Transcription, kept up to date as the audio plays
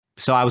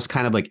so I was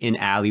kind of like in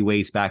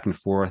alleyways back and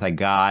forth. I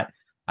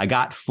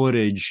got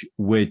footage,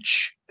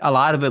 which a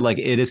lot of it, like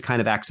it is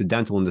kind of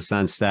accidental in the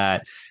sense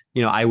that,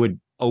 I would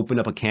open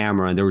up a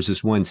camera and there was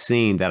this one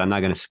scene that I'm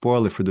not going to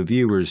spoil it for the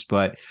viewers,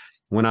 but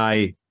when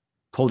I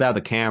pulled out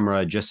the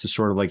camera just to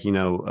sort of like,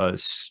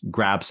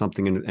 grab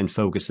something and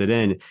focus it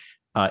in,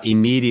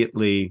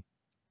 immediately,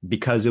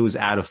 because it was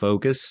out of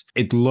focus,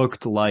 it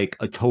looked like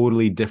a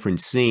totally different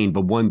scene,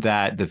 but one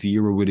that the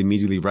viewer would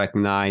immediately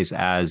recognize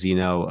as,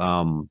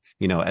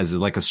 as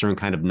like a certain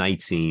kind of night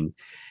scene.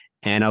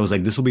 And I was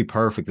like, this will be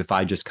perfect if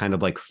I just kind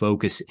of like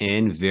focus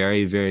in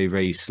very, very,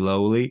 very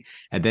slowly.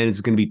 And then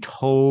it's going to be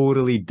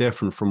totally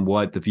different from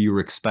what the viewer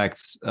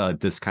expects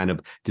this kind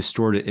of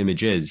distorted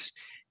image is.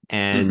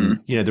 And,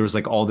 Hmm. there was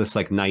like all this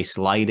like nice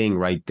lighting,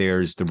 right?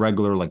 There's the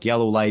regular like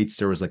yellow lights.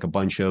 There was like a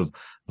bunch of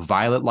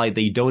violet light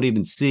that you don't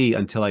even see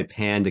until I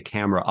pan the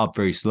camera up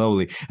very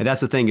slowly. And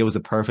that's the thing. It was a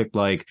perfect,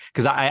 like,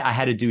 because I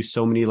had to do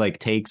so many like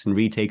takes and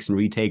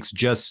retakes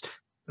just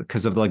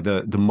because of like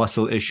the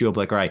muscle issue of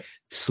like, all right,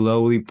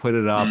 slowly put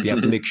it up. You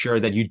have to make sure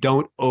that you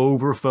don't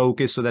over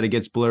focus so that it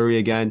gets blurry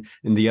again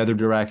in the other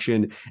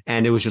direction.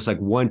 And it was just like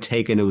one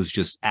take and it was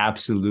just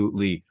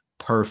absolutely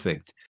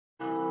perfect.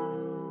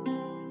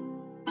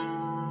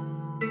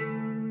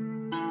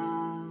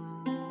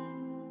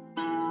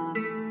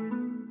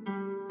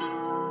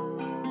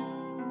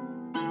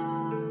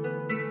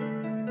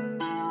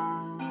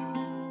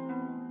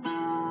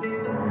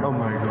 Oh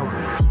my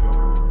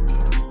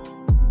God.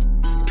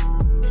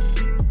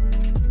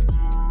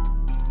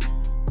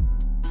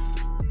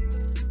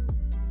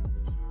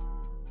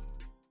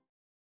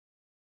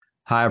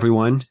 Hi,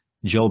 everyone.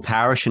 Joel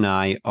Parrish and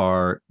I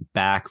are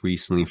back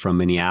recently from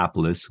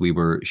Minneapolis. We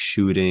were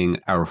shooting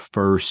our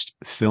first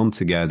film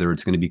together.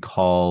 It's going to be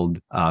called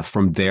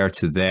From There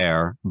to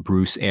There.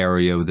 Bruce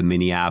Ario, the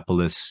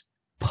Minneapolis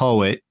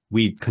poet.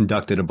 We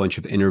conducted a bunch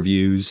of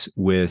interviews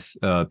with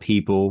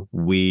people.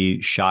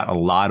 We shot a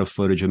lot of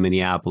footage of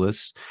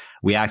Minneapolis.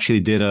 We actually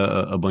did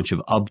a bunch of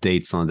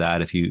updates on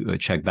that. If you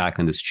check back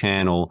on this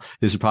channel,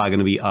 this is probably going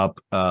to be up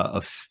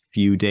a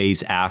few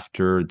days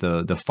after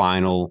the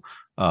final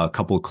a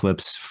couple of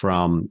clips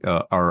from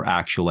our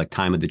actual like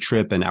time of the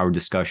trip and our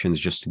discussions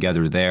just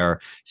together there,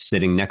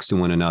 sitting next to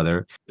one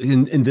another.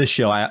 In this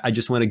show, I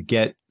just want to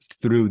get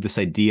through this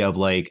idea of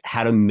like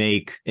how to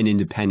make an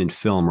independent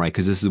film, right?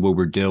 Because this is what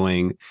we're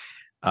doing.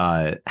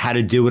 How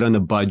to do it on a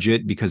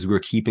budget because we're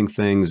keeping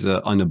things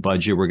on the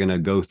budget. We're going to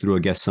go through, I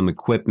guess, some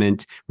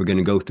equipment. We're going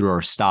to go through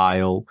our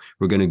style.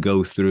 We're going to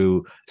go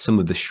through some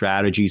of the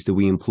strategies that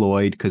we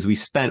employed because we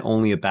spent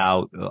only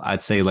about,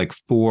 I'd say, like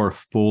 4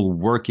 full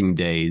working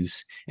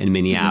days in Hmm.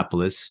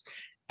 Minneapolis.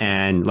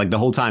 And like the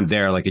whole time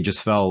there, like it just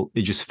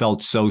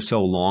felt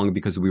so long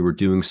because we were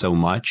doing so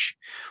much.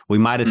 We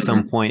might at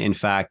some Hmm. point, in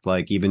fact,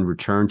 like even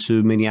return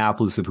to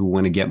Minneapolis if we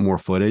want to get more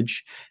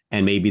footage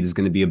and maybe there's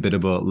going to be a bit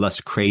of a less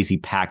crazy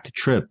packed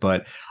trip.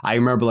 But I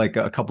remember like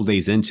a couple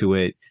days into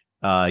it,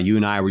 you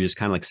and I were just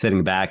kind of like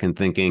sitting back and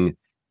thinking,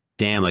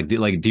 damn,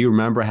 do you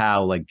remember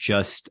how like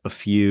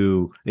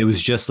it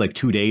was just like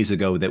 2 days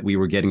ago that we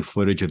were getting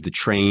footage of the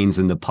trains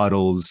and the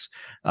puddles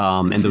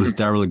and those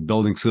derelict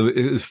buildings. So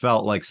it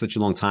felt like such a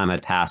long time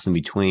had passed in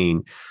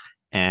between.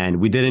 And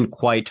we didn't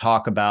quite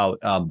talk about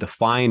the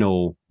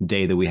final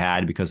day that we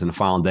had because in the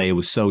final day it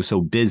was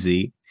so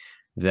busy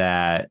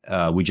that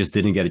we just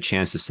didn't get a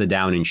chance to sit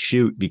down and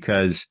shoot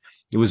because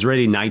it was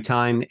already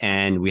nighttime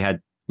and we had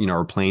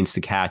our planes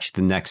to catch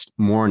the next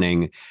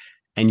morning,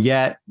 and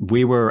yet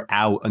we were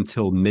out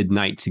until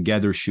midnight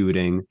together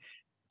shooting.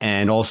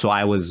 And also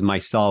I was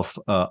myself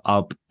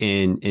up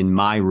in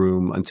my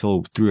room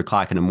until 3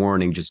 o'clock in the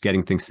morning, just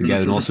getting things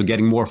together and also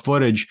getting more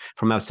footage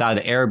from outside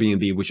the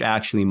Airbnb, which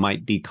actually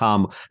might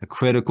become a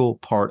critical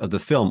part of the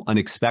film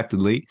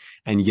unexpectedly.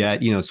 And yet,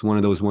 it's one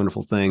of those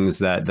wonderful things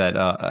that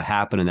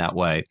happen in that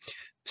way.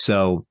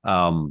 So,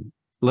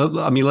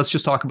 I mean, let's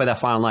just talk about that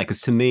final night.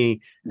 Cause to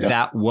me, Yeah.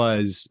 that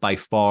was by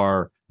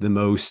far the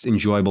most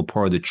enjoyable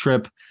part of the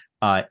trip.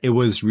 It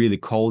was really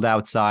cold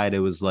outside. It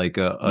was like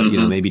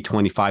Hmm. maybe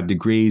 25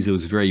 degrees. It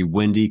was very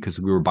windy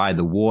because we were by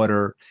the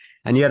water.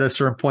 And yet at a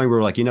certain point, we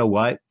were like, you know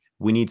what?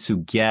 We need to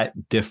get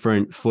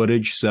different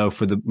footage. So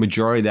for the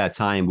majority of that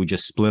time, we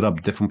just split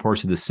up different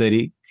parts of the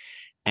city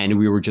and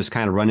we were just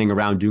kind of running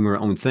around doing our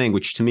own thing,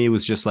 which to me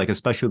was just like,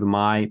 especially with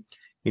my,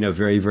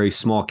 very, very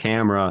small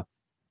camera,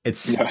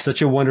 it's Yeah.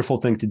 such a wonderful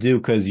thing to do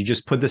because you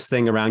just put this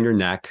thing around your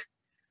neck,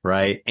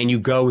 right? And you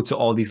go into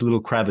all these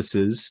little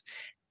crevices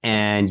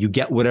and you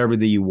get whatever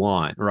that you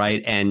want,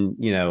 right? And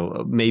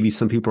maybe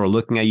some people are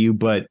looking at you,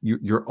 but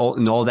you're all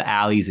in all the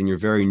alleys and you're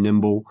very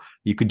nimble.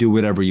 You could do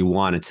whatever you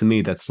want. And to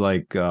me, that's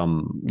like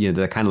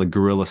that kind of like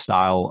guerrilla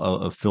style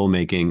of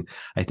filmmaking.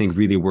 I think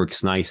really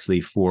works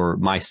nicely for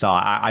my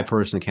style. I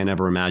personally can't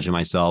ever imagine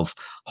myself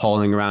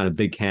hauling around a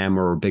big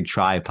camera or a big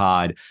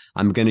tripod.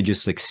 I'm gonna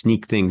just like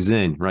sneak things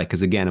in, right?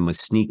 Because again, I'm a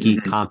sneaky,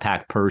 Hmm.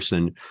 compact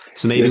person.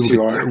 So maybe Yes,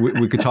 you are.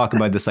 we could talk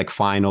about this like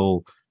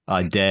final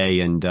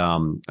day and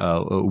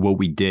what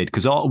we did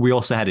because we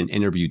also had an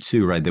interview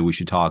too, right? That we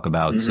should talk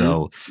about. Hmm.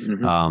 So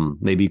Hmm.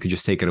 maybe you could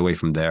just take it away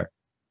from there.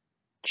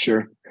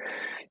 Sure.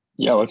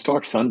 Yeah, let's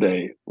talk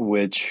Sunday,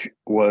 which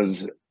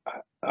was,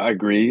 I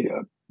agree,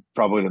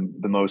 probably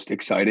the most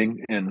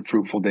exciting and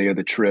fruitful day of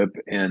the trip.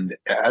 And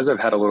as I've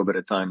had a little bit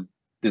of time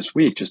this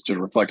week just to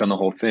reflect on the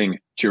whole thing,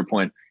 to your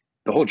point,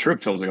 the whole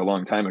trip feels like a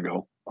long time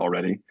ago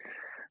already.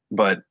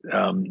 But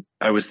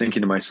I was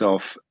thinking to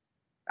myself,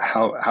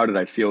 how did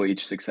I feel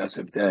each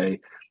successive day?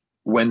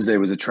 Wednesday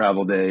was a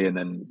travel day, and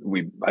then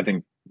I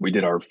think we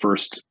did our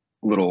first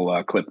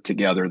little clip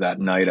together that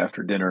night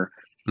after dinner.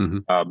 Hmm.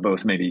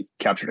 Both maybe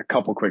captured a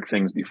couple quick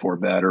things before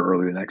bed or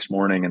early the next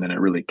morning, and then it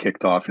really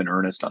kicked off in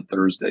earnest on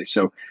Thursday.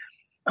 So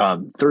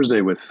Thursday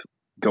with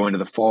going to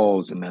the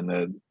falls and then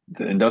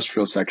the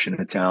industrial section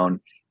of town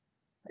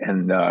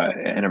and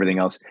everything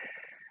else.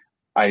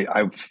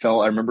 I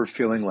remember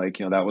feeling like,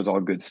 that was all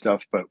good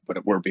stuff, but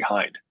we're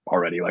behind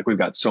already. Like we've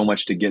got so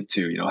much to get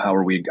to. How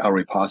are we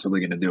possibly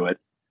going to do it?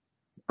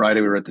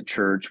 Friday we were at the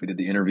church. We did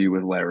the interview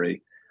with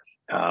Larry.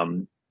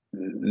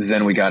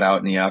 Then we got out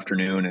in the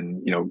afternoon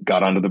and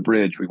got onto the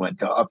bridge. We went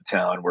to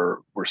Uptown. We're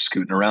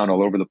scooting around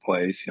all over the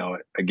place.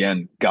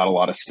 Again, got a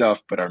lot of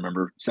stuff. But I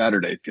remember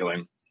Saturday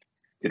feeling,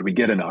 did we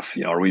get enough?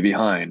 Are we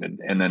behind?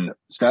 And then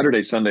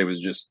Saturday, Sunday was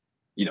just,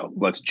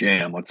 let's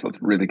jam. Let's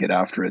really get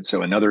after it.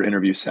 So another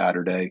interview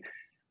Saturday.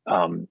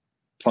 Um,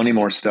 Plenty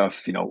more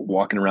stuff.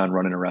 Walking around,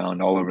 running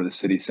around all over the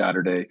city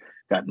Saturday.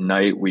 That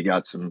night we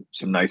got some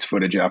nice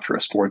footage after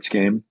a sports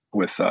game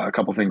with a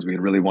couple things we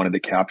had really wanted to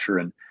capture.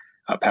 And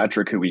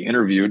Patrick, who we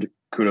interviewed,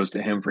 kudos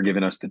to him for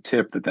giving us the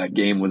tip that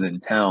game was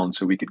in town,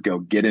 so we could go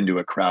get into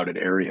a crowded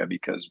area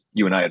because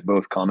you and I had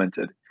both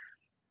commented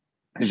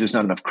there's just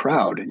not enough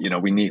crowd.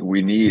 We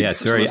need Yeah,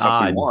 it's for some of very the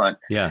stuff we odd. want.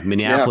 Yeah, Yeah,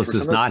 Minneapolis for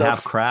does some of the not have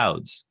stuff,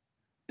 crowds.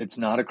 it's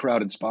not a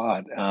crowded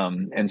spot.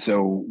 And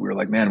so we were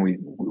like, man,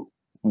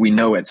 we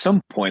know at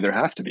some point there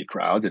have to be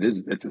crowds.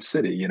 It's a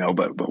city,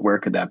 but where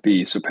could that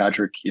be? So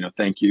Patrick,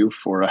 thank you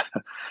for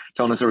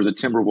telling us there was a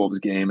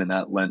Timberwolves game, and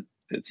that lent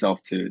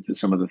itself to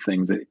some of the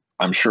things that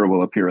I'm sure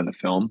will appear in the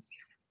film.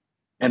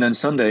 And then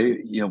Sunday,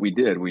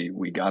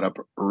 we got up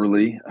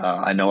early.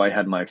 I know I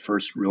had my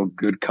first real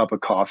good cup of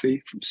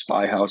coffee from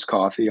Spy House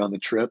Coffee on the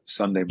trip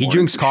Sunday He morning.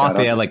 drinks So shout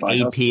coffee out at to like Spy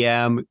 8 House.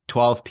 p.m.,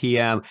 12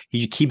 p.m.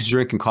 He keeps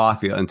drinking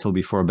coffee until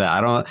before bed. I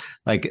don't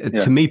like to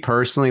Yeah, me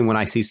personally, when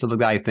I see stuff like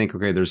that, I think,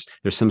 okay, there's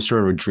some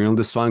sort of adrenal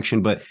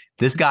dysfunction, but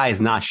this guy is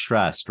not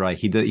stressed, right?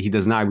 He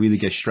does not really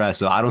get stressed.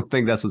 So I don't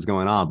think that's what's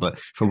going on. But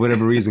for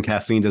whatever reason,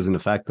 caffeine doesn't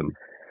affect him.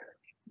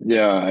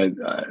 yeah.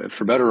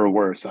 For better or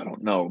worse, I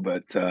don't know,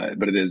 but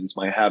it is. It's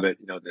my habit.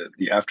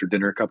 The after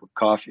dinner cup of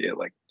coffee at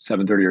like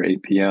 7:30 or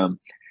 8 p.m.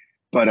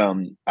 But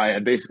I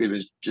had basically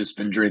was just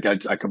been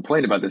drinking. I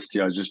complained about this to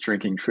you. I was just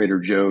drinking Trader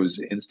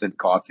Joe's instant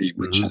coffee,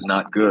 which Hmm. is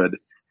not good.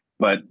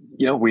 But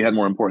we had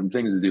more important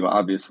things to do,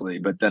 obviously.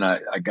 But then I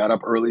got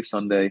up early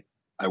Sunday.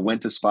 I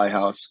went to Spy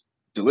House,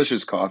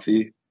 delicious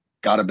coffee.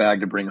 Got a bag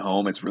to bring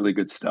home. It's really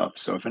good stuff.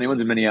 So if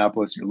anyone's in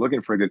Minneapolis, you're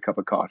looking for a good cup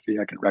of coffee,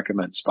 I can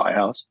recommend Spy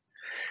House.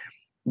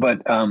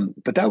 But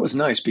that was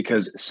nice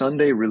because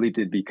Sunday really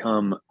did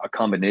become a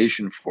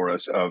combination for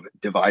us of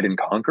divide and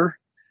conquer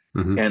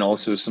Hmm. and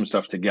also some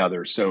stuff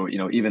together. So,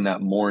 even that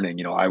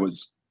morning,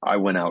 I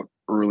went out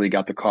early,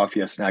 got the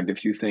coffee, I snagged a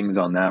few things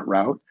on that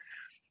route.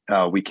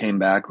 We came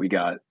back, we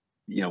got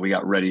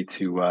ready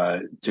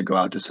to go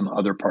out to some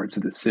other parts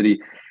of the city.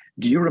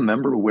 Do you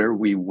remember where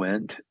we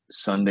went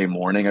Sunday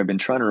morning? I've been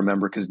trying to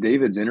remember because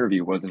David's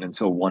interview wasn't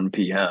until 1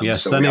 p.m. Yeah,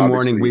 So we Sunday morning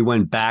we obviously,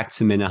 went back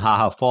to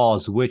Minnehaha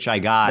Falls, which I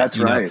got, that's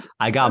right.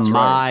 I got That's right.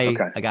 my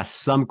Okay. I got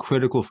some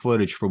critical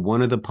footage for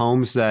one of the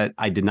poems that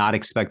I did not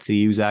expect to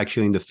use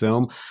actually in the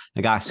film.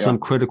 I got Yeah. some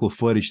critical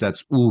footage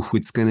that's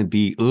it's gonna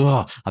be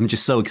I'm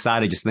just so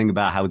excited just thinking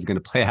about how it's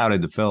gonna play out in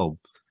the film.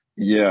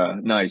 Yeah,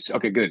 nice.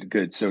 Okay, good,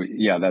 good. So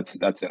yeah, that's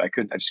it. I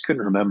just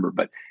couldn't remember,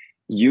 but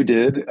you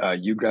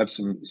grabbed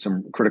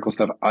some critical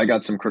stuff. I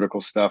got some critical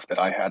stuff that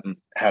I hadn't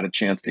had a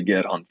chance to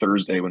get on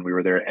Thursday when we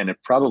were there, and it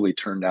probably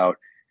turned out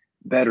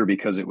better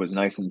because it was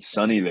nice and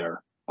sunny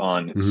there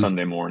on Hmm.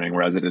 Sunday morning,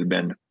 whereas it had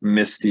been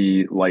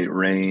misty, light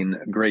rain.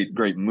 Great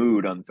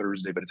mood on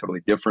Thursday, but a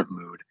totally different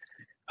mood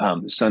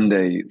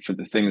Sunday for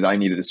the things I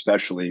needed,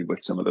 especially with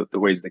some of the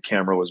ways the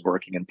camera was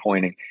working and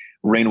pointing.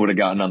 Rain would have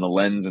gotten on the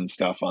lens and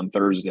stuff on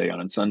Thursday.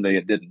 On Sunday,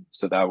 it didn't.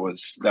 So that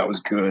was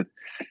good.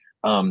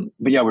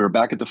 But yeah, we were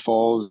back at the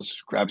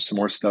falls, grabbed some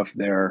more stuff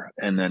there,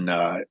 and then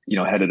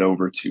headed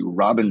over to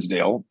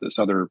Robbinsdale, this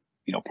other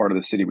part of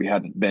the city we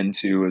hadn't been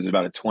to. It was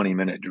about a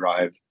 20-minute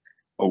drive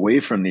away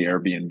from the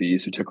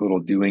Airbnb, so it took a little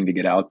doing to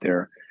get out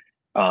there.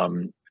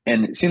 And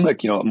it seemed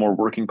like a more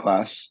working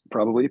class,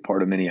 probably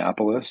part of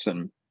Minneapolis,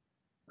 and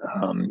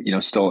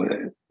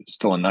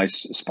still a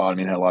nice spot. I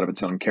mean, it had a lot of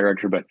its own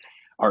character, but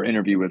our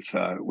interview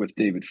with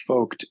David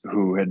Folkt,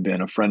 who had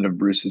been a friend of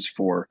Bruce's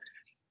for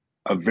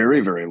a very,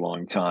 very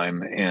long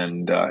time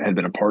and had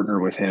been a partner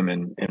with him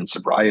in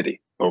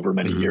sobriety over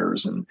many Hmm.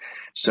 years. And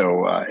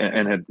so,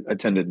 and had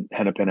attended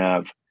Hennepin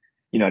Ave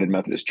United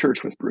Methodist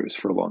Church with Bruce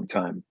for a long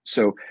time.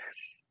 So,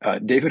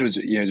 David was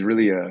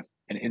really an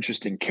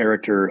interesting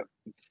character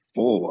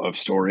full of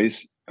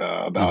stories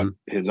about Hmm.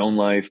 his own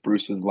life,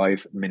 Bruce's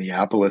life,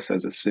 Minneapolis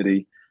as a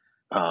city.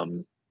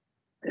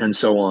 and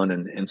so on.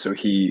 And so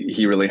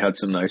he really had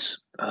some nice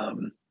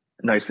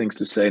things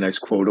to say, nice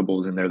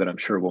quotables in there that I'm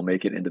sure will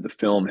make it into the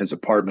film. His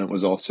apartment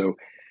was also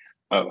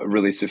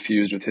really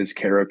suffused with his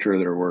character.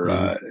 There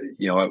were,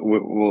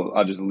 Hmm.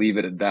 I'll just leave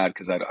it at that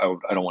because I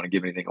don't want to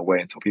give anything away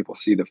until people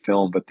see the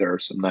film. But there are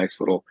some nice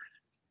little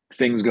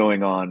things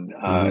going on,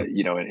 Hmm.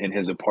 in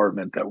his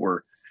apartment that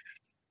were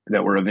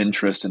of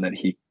interest and that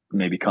he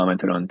maybe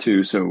commented on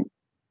too. So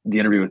the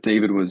interview with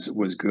David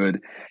was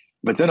good.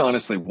 But then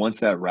honestly,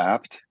 once that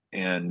wrapped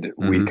and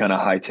we Hmm. kind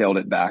of hightailed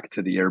it back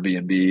to the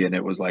Airbnb and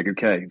it was like,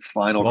 okay,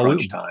 final Well,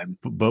 crunch time.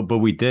 but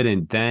we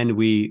didn't. Then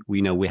we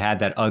you know we had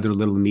that other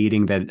little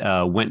meeting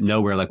that went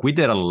nowhere. Like we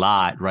did a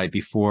lot right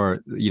before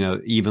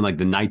even like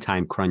the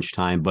nighttime crunch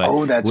time. But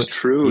Oh, that's what?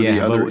 true. The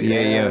Yeah, other,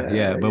 yeah.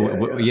 Yeah,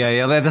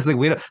 yeah. That's like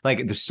we don't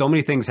like. There's so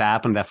many things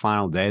happened that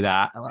final day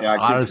that yeah. I I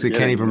keep honestly can't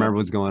forgetting. even remember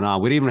what's going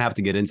on. We didn't even have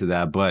to get into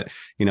that, but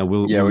Yeah,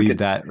 we'll we leave could.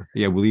 that.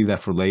 Yeah, we'll leave that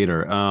for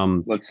later.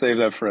 Let's save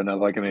that for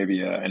another, like maybe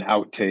an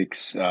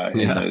outtakes in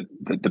Yeah,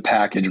 the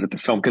package with the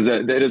film because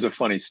that is a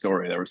funny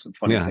story. There were some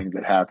funny yeah, things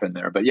that happened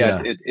there, but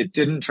yeah, yeah. it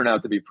didn't turn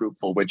out to be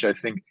fruitful, which I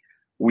think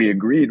we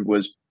agreed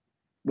was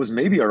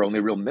maybe our only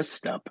real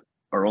misstep,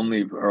 our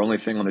only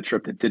thing on the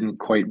trip that didn't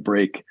quite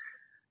break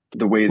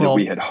the way that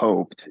we Well, had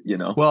hoped. You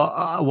know?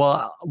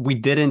 we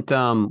didn't,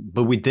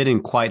 but we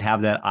didn't quite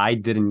have that. I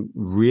didn't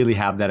really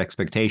have that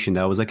expectation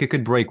that was like it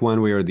could break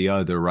one way or the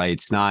other, right?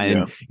 It's not,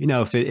 Yeah, and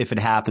if it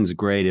happens,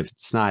 great. If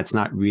it's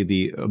not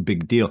really a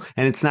big deal,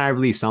 and it's not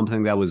really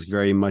something that was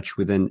very much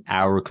within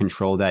our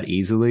control that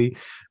easily.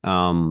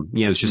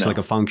 It's just like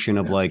no, a function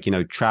of yeah,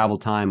 like travel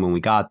time when we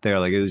got there.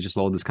 Like it was just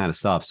all this kind of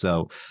stuff.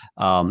 So,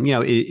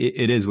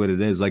 it is what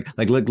it is. Like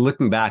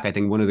looking back, I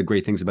think one of the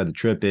great things about the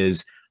trip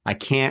is I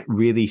can't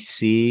really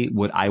see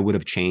what I would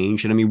have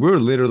changed. And I mean, we're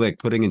literally like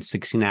putting in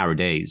 16-hour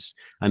days.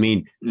 I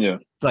mean, yeah,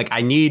 like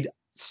I need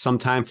some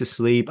time to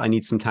sleep. I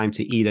need some time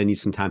to eat. I need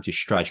some time to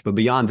stretch. But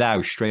beyond that,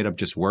 we're straight up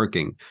just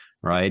working,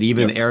 right?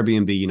 Even yep,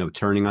 Airbnb,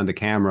 turning on the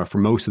camera for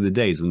most of the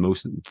days, the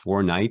most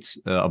 4 nights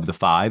of the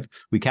five,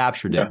 we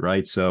captured it, yeah,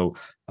 right? So,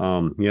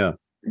 yeah.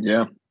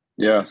 yeah,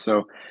 yeah.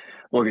 So,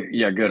 well,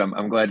 yeah, good.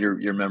 I'm glad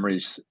your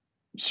memory's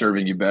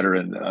serving you better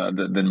and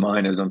than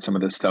mine is on some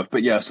of this stuff.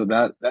 But yeah, so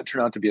that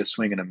turned out to be a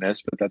swing and a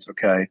miss, but that's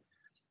okay.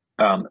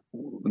 Um,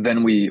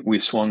 then we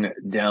swung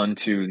down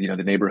to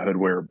the neighborhood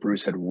where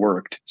Bruce had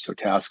worked, so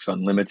Tasks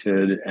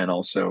Unlimited and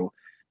also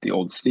the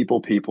old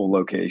Steeple People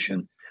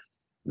location.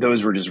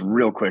 Those were just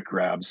real quick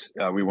grabs.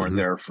 We weren't Hmm.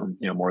 there for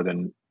more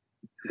than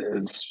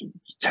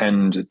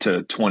 10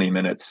 to 20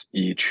 minutes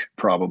each,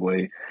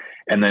 probably.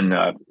 And then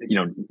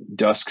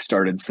dusk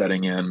started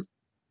setting in,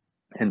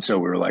 and so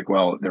we were like,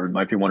 well, there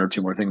might be one or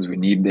two more things we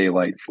need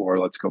daylight for.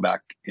 Let's go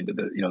back into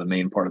the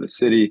main part of the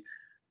city.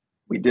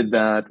 We did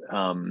that.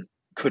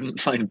 Couldn't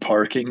find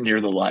parking near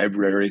the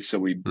library, so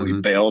we Hmm.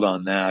 bailed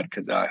on that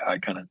because I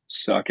kind of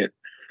suck at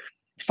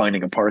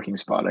finding a parking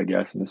spot. I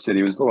guess in the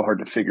city it was a little hard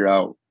to figure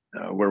out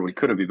where we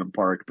could have even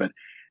parked. But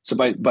so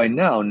by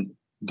now,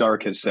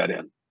 dark has set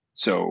in.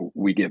 So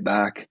we get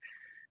back,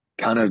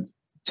 kind of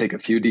take a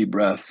few deep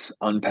breaths,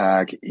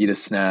 unpack, eat a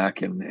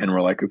snack, and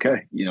we're like,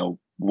 okay,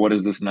 what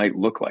does this night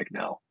look like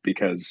now?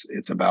 Because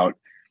it's about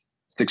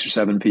 6 or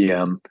 7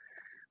 p.m.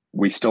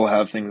 We still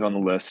have things on the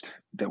list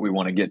that we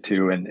want to get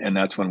to, and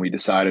that's when we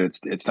decided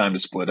it's time to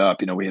split up.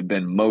 We had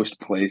been most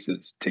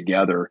places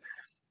together,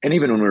 and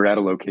even when we were at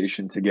a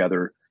location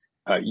together,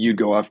 you'd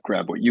go off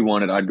grab what you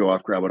wanted, I'd go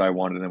off grab what I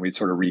wanted, and then we'd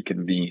sort of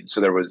reconvene. So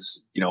there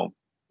was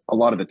a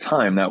lot of the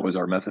time that was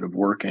our method of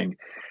working.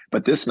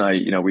 But this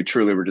night, we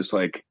truly were just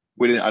like,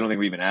 we didn't. I don't think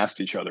we even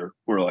asked each other.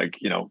 We're like,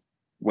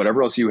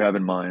 whatever else you have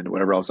in mind,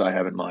 whatever else I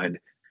have in mind,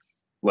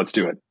 let's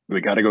do it.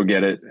 We got to go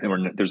get it.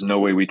 And there's no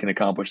way we can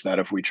accomplish that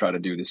if we try to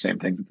do the same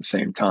things at the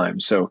same time.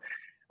 So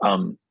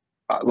um,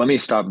 let me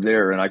stop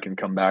there and I can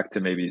come back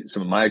to maybe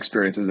some of my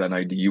experiences that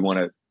night. Do you want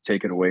to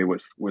take it away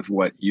with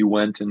what you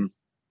went and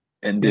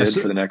Yeah. did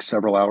So, for the next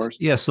several hours?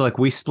 Yeah, so like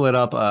we split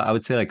up. I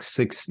would say like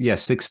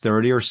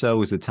 6:30 or so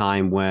was the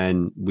time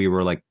when we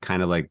were like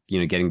kind of like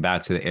getting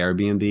back to the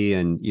Airbnb,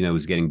 and it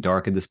was getting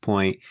dark at this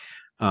point.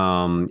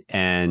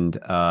 And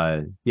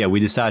yeah, we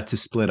decided to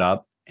split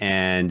up,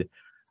 and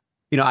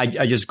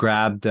I just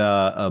grabbed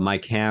my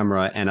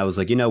camera and I was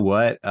like, you know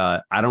what?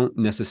 I don't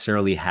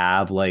necessarily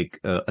have like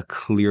a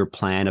clear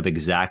plan of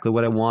exactly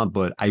what I want,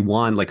 but I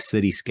want like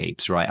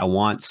cityscapes, right? I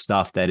want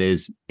stuff that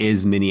is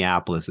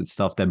Minneapolis. It's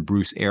stuff that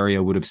Bruce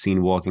Area would have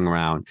seen walking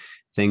around,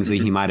 things that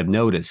he Mm-hmm. might have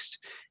noticed.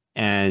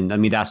 And I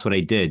mean, that's what I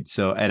did.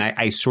 So, and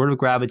I sort of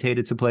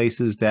gravitated to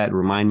places that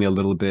remind me a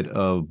little bit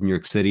of New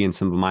York City and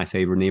some of my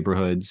favorite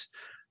neighborhoods,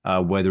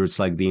 whether it's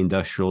like the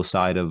industrial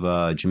side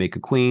of Jamaica,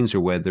 Queens,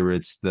 or whether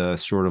it's the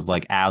sort of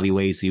like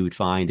alleyways you would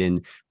find in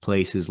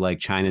places like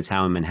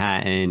Chinatown,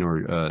 Manhattan,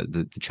 or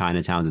the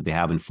Chinatown that they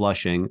have in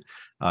Flushing,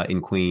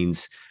 in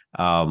Queens.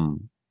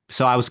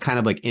 So I was kind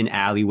of like in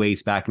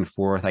alleyways back and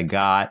forth. I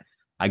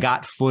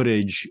got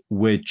footage,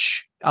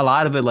 which a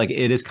lot of it, like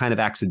it is kind of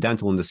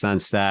accidental in the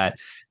sense that,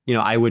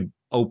 I would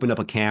open up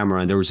a camera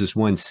and there was this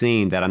one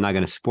scene that I'm not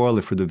going to spoil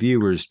it for the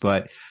viewers,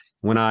 but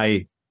when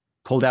I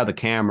pulled out the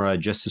camera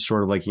just to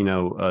sort of like,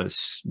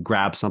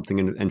 grab something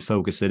and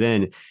focus it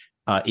in,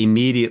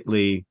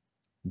 immediately,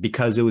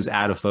 because it was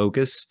out of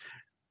focus,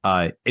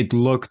 it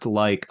looked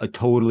like a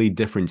totally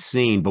different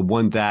scene, but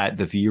one that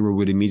the viewer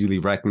would immediately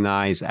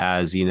recognize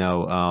as,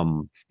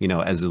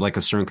 as like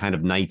a certain kind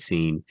of night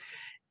scene.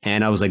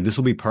 And I was like, this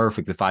will be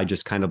perfect if I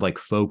just kind of like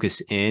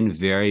focus in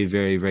very,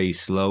 very, very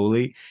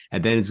slowly.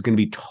 And then it's going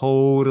to be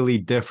totally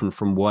different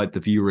from what the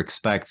viewer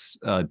expects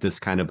this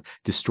kind of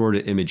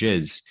distorted image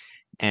is.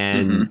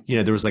 And,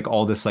 Hmm. there was like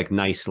all this like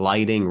nice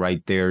lighting,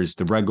 right? There's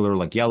the regular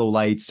like yellow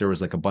lights. There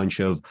was like a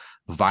bunch of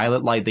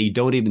violet light that you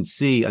don't even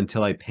see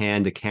until I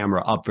pan the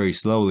camera up very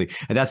slowly.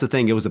 And that's the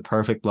thing. It was a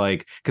perfect,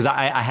 like, because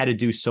I had to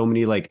do so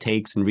many like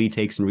takes and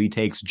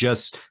retakes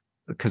just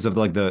because of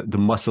like the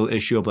muscle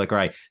issue of like, all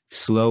right,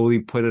 slowly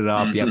put it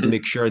up. You have to Hmm.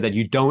 make sure that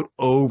you don't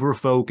over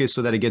focus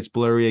so that it gets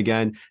blurry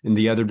again in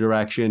the other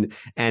direction.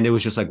 And it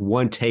was just like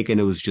one take, and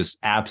it was just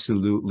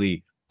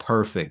absolutely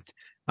perfect.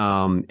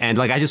 And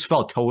like I just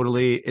felt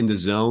totally in the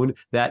zone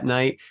that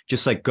night,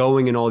 just like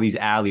going in all these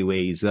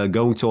alleyways,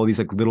 going to all these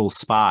like little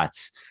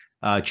spots,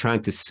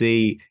 trying to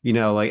see,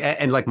 like,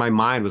 and like my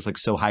mind was like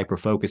so hyper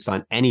focused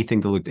on anything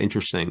that looked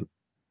interesting,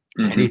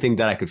 Hmm. anything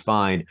that I could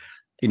find.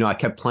 I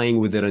kept playing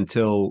with it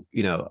until,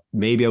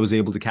 maybe I was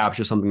able to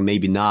capture something,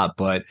 maybe not,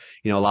 but,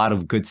 a lot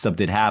of good stuff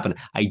did happen.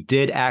 I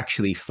did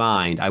actually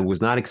find, I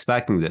was not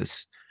expecting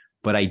this,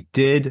 but I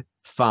did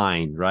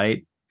find,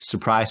 right?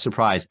 Surprise,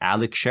 surprise,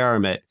 Alex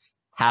Sheremet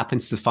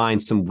happens to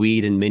find some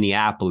weed in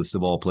Minneapolis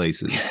of all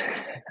places.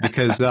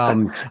 Because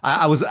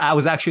I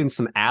was actually in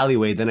some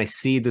alleyway. Then I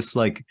see this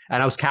like,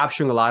 and I was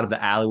capturing a lot of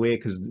the alleyway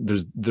because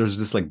there's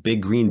this like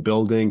big green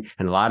building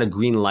and a lot of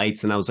green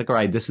lights, and I was like, all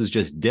right, this is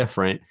just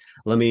different.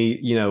 Let me,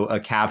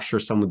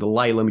 capture some of the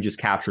light. Let me just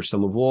capture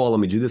some of all.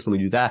 Let me do this. Let me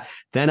do that.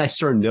 Then I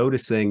started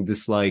noticing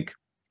this like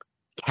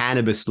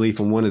cannabis leaf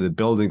in one of the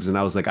buildings, and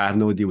I was like, I have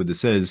no idea what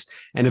this is.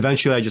 And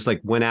eventually, I just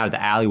like went out of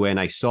the alleyway and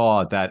I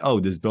saw that,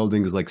 oh, this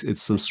building is like,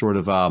 it's some sort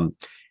of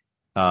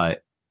uh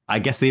I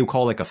guess they would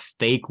call it like a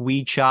fake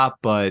weed shop,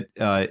 but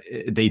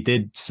they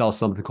did sell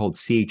something called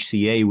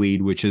CHCA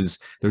weed, which is,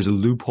 there's a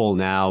loophole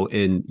now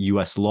in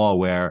US law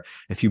where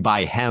if you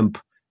buy hemp,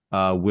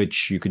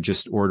 which you could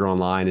just order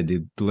online and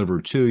they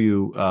deliver to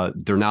you,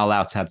 they're not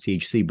allowed to have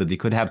THC, but they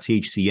could have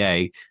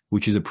THCA,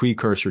 which is a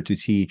precursor to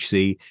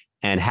THC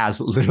and has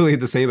literally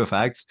the same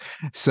effects.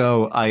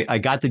 So I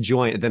got the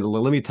joint. And then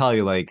let me tell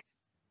you, like,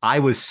 I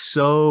was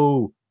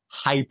so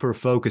hyper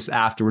focused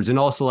afterwards. And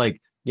also,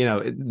 like,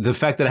 the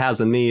effect that it has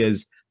on me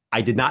is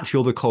I did not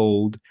feel the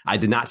cold. I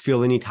did not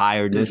feel any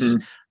tiredness. Hmm.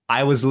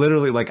 I was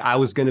literally like, I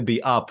was going to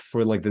be up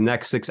for like the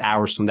next 6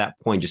 hours from that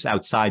point, just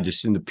outside,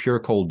 just in the pure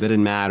cold,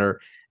 didn't matter.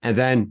 And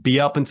then be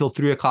up until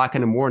 3 o'clock in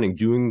the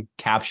morning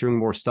capturing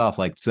more stuff.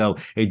 Like, so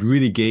it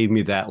really gave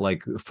me that,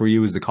 like, for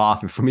you was the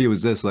coffee. For me, it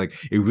was this, like,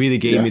 it really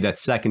gave Yeah. me that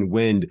second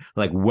wind,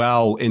 like,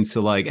 well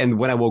into like, and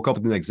when I woke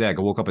up the next day, I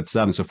woke up at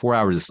 7, so 4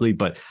 hours of sleep,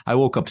 but I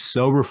woke up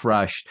so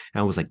refreshed and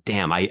I was like,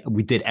 damn,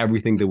 we did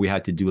everything that we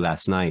had to do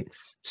last night.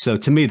 So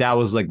to me, that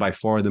was like by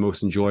far the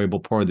most enjoyable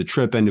part of the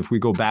trip. And if we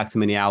go back to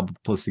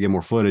Minneapolis to get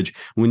more footage,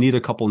 we need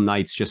a couple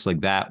nights just like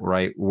that,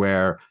 right?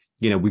 Where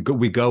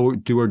we go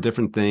do our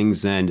different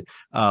things, and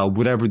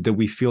whatever that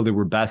we feel that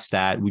we're best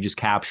at, we just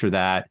capture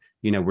that.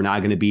 We're not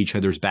going to be each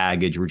other's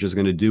baggage. We're just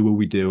going to do what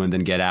we do and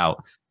then get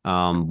out.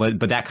 But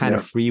that kind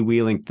of Yeah.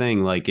 freewheeling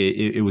thing, like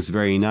it was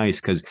very nice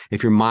because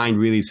if your mind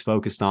really is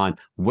focused on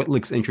what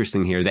looks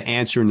interesting here, the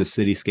answer in the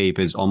cityscape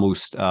is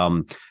almost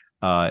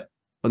uh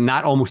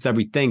not almost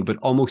everything, but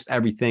almost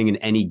everything in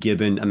any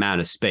given amount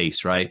of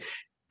space, right?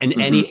 In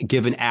any Hmm.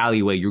 given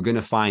alleyway, you're going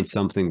to find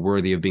something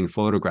worthy of being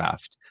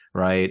photographed,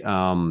 right?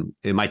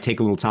 It might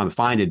take a little time to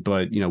find it,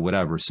 but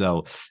whatever.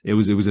 So it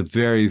was a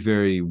very,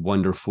 very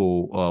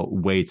wonderful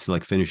way to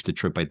like finish the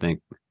trip, I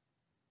think.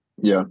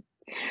 Yeah.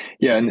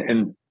 Yeah.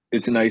 And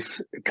it's a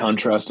nice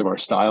contrast of our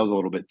styles a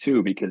little bit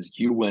too, because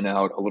you went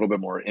out a little bit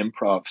more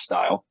improv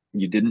style.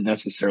 You didn't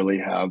necessarily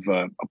have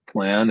a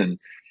plan. And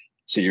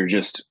so you're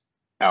just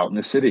out in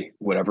the city,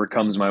 whatever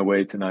comes my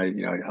way tonight,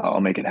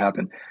 I'll make it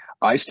happen.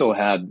 I still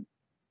had,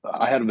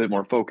 I had a bit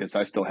more focus.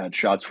 I still had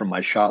shots from my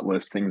shot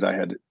list, things I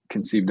had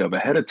conceived of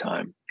ahead of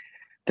time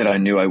that I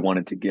knew I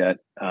wanted to get.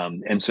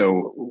 And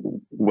so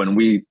when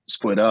we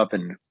split up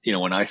and,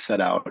 when I set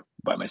out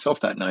by myself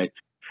that night,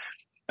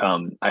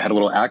 I had a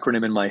little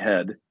acronym in my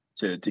head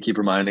to keep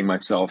reminding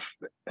myself,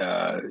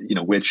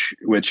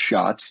 which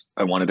shots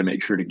I wanted to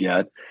make sure to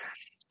get,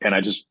 and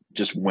I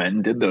just went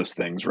and did those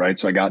things, right?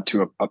 So I got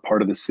to a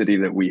part of the city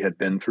that we had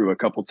been through a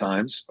couple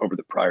times over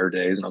the prior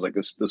days, and I was like,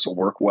 this will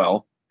work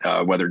well,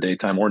 whether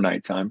daytime or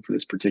nighttime for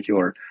this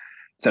particular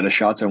set of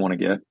shots I want to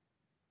get.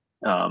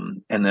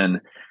 And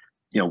then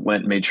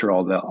went and made sure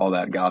all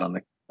that got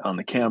on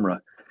the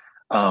camera.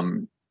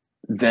 Um,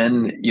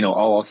 then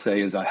all I'll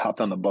say is I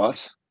hopped on the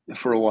bus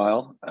for a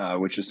while,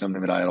 which is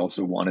something that I had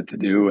also wanted to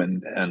do,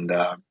 and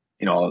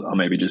I'll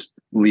maybe just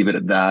leave it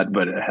at that.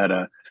 But it had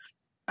a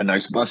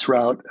nice bus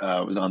route.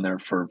 Was on there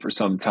for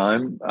some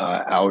time,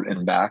 out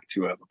and back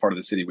to a part of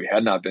the city we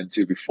had not been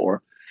to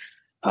before.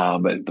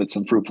 but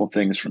some fruitful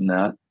things from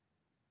that.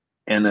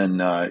 And then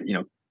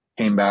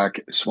came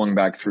back, swung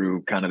back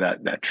through kind of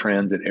that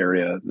transit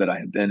area that I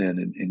had been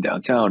in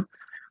downtown,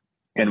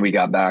 and we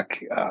got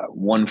back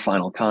one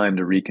final time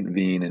to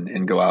reconvene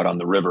and go out on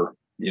the river.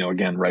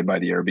 Again, right by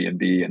the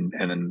Airbnb, and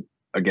then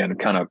again,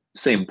 kind of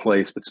same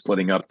place, but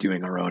splitting up,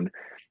 doing our own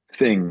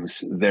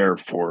things there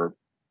for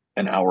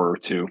an hour or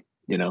two.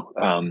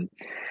 And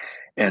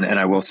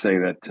I will say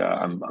that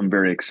I'm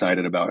very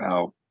excited about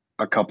how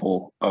a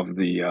couple of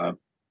the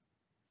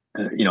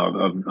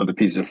of the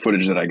pieces of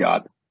footage that I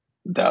got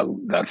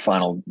that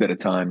final bit of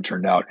time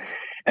turned out.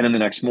 And then the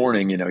next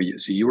morning,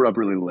 so you were up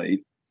really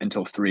late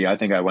until 3. I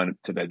think I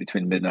went to bed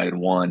between midnight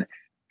and 1,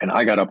 and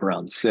I got up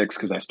around 6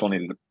 because I still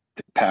needed to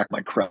pack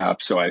my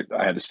crap. So I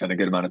had to spend a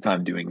good amount of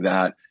time doing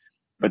that.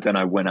 But then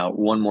I went out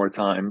one more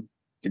time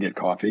to get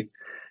coffee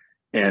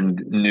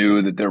and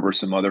knew that there were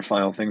some other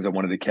final things I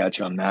wanted to catch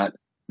on that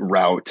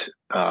route,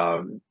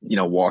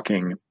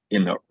 walking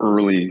in the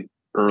early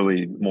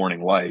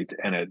morning light.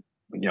 And it,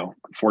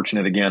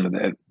 fortunate again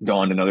that it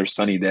dawned another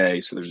sunny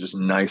day. So there's just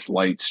nice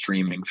light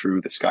streaming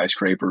through the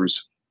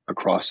skyscrapers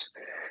across,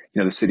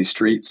 the city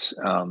streets.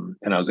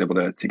 And I was able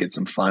to get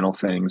some final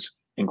things,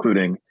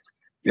 including,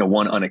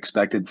 one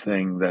unexpected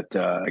thing that,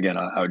 again,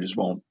 I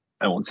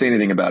won't say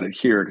anything about it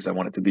here because I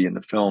want it to be in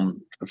the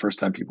film the first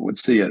time people would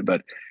see it.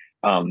 But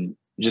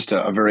just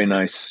a very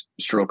nice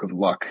stroke of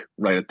luck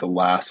right at the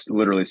last,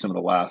 literally some of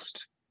the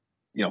last,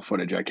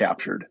 footage I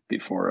captured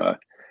before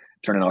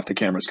turning off the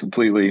cameras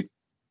completely,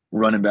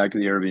 running back to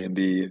the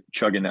Airbnb,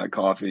 chugging that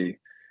coffee,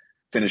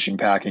 finishing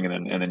packing,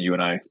 and then you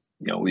and I,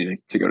 leaving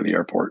to go to the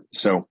airport.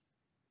 So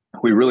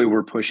we really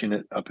were pushing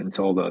it up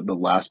until the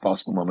last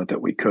possible moment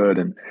that we could,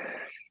 and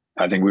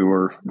I think we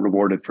were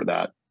rewarded for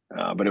that.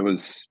 But it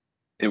was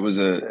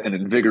an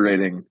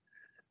invigorating,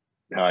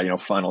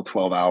 final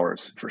 12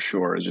 hours for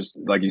sure. It's just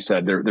like you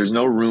said, there's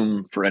no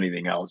room for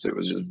anything else. It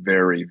was just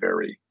very,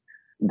 very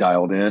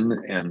dialed in,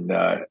 and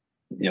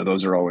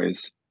those are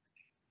always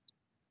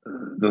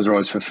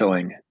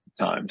fulfilling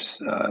times.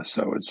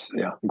 So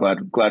I'm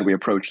glad we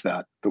approached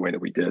that the way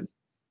that we did.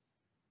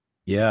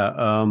 Yeah.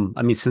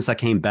 I mean, since I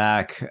came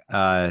back,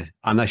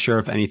 I'm not sure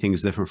if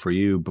anything's different for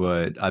you,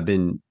 but I've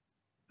been,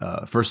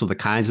 first of all, the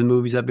kinds of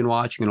movies I've been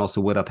watching and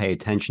also what I pay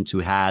attention to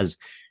has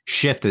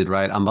shifted,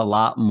 right? I'm a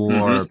lot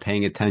more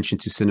paying attention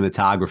to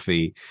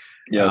cinematography.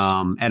 Yes.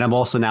 And I'm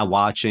also now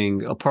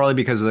watching, partly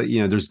because,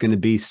 there's going to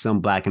be some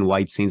black and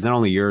white scenes, not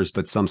only yours,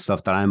 but some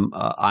stuff that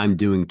I'm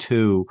doing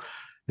too,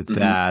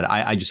 that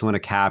I just want to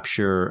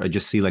capture. I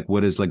just see like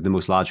what is like the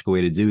most logical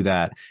way to do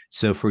that.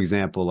 So for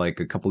example, like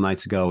a couple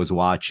nights ago, I was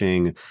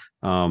watching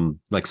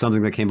like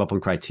something that came up on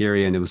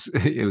Criterion. It was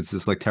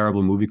this like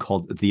terrible movie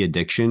called The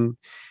Addiction.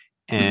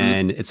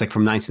 And it's like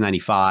from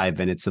 1995,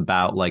 and it's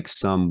about like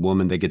some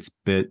woman that gets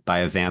bit by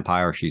a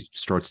vampire. She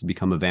starts to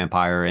become a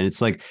vampire, and it's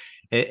like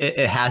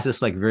it has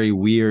this like very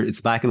weird.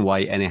 It's black and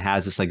white, and it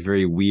has this like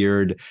very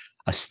weird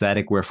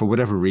aesthetic where for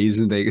whatever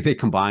reason they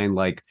combine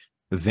like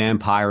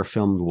vampire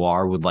film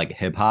noir with like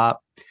hip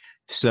hop.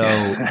 So,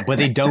 but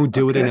they don't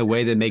do it in a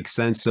way that makes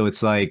sense. So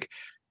it's like,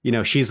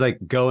 she's like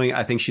going.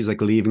 I think she's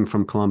like leaving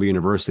from Columbia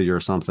University or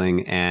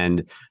something,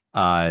 and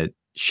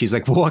she's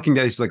like walking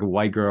down. She's like a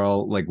white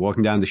girl, like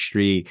walking down the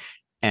street,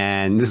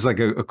 and this is like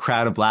a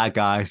crowd of black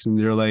guys, and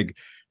they're like,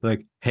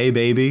 "Hey,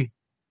 baby,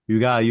 you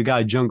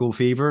got jungle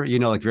fever,"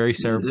 like very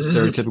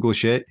stereotypical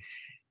shit.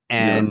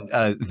 And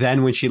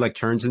then when she like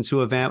turns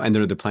into a vamp, and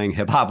they're playing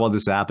hip hop while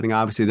this is happening,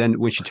 obviously. Then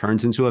when she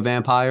turns into a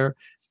vampire,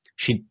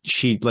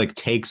 she like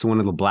takes one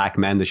of the black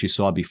men that she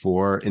saw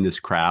before in this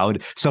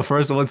crowd. So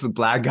first of all, it's the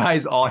black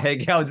guys all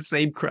hanging out in the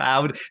same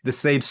crowd, the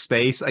same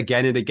space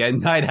again and again,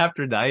 night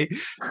after night.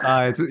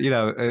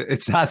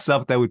 It's not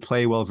stuff that would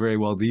play very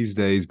well these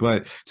days.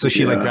 But so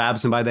she like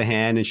grabs him by the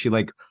hand and she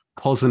like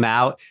pulls him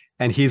out,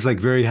 and he's like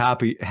very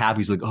happy.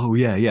 He's like, oh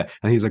yeah, yeah,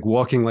 and he's like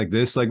walking like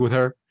this, like with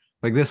her.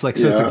 Like this, like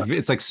so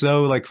it's like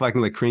so like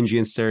fucking like cringy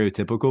and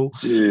stereotypical.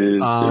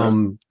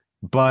 Jeez,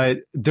 But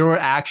there were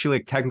actually,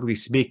 like, technically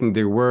speaking,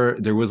 there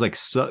was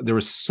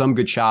some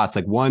good shots.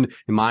 Like one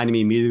reminded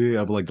me immediately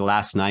of like the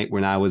last night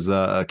when I was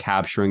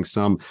capturing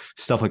some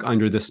stuff like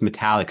under this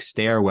metallic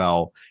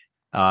stairwell.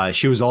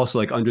 She was also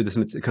like under this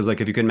because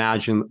like if you can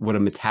imagine what a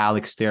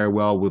metallic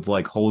stairwell with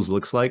like holes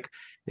looks like.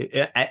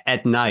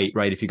 At night,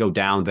 right? If you go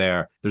down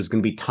there's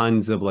going to be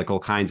tons of like all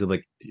kinds of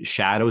like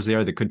shadows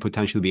there that could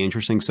potentially be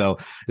interesting. So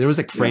there was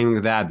like framing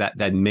of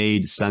that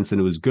made sense and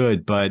it was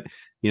good. But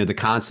the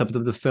concept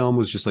of the film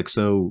was just like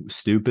so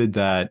stupid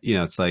that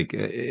it's like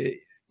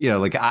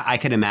like I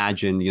can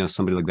imagine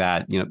somebody like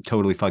that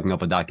totally fucking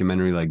up a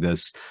documentary like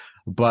this.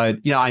 But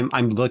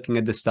I'm looking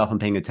at this stuff. I'm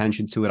paying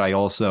attention to it. I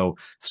also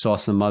saw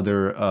some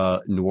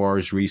other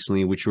noirs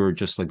recently, which were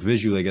just like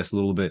visually, I guess, a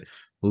little bit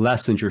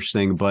less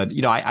interesting. But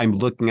I'm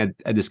looking at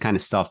this kind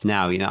of stuff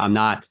now. I'm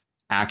not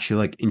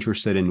actually like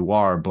interested in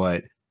noir,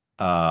 but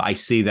I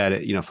see that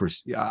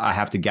I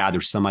have to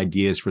gather some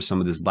ideas for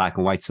some of this black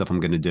and white stuff I'm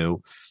going to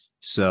do.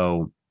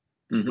 So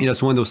Hmm.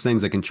 it's one of those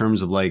things like in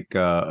terms of like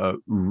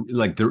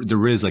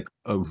there is like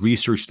a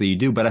research that you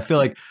do, but I feel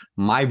like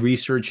my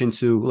research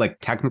into like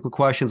technical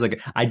questions,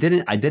 like I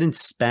didn't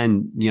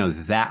spend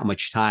that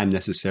much time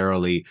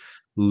necessarily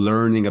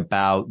learning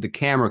about the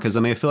camera, because I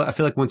mean I feel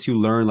like once you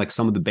learn like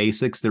some of the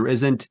basics, there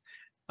isn't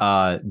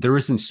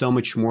so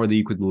much more that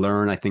you could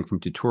learn, I think, from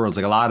tutorials.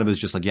 Like a lot of it is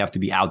just like you have to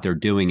be out there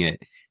doing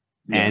it.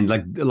 Yeah. And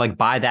like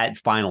by that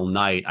final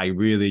night, I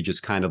really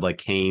just kind of like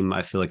came,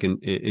 I feel like,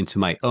 into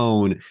my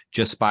own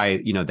just by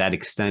that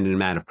extended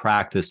amount of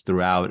practice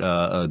throughout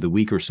the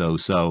week or so.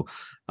 So,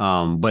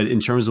 but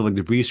in terms of like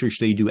the research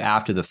that you do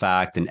after the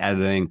fact and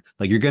editing,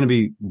 like you're going to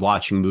be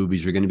watching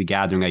movies, you're going to be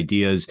gathering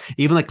ideas,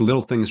 even like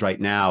little things right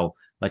now.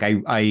 Like I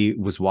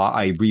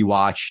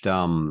rewatched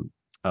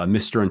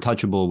Mr.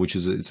 Untouchable, which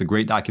is it's a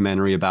great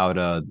documentary about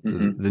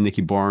Hmm. the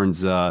Nicky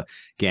Barnes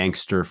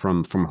gangster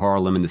from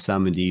Harlem in the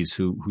 70s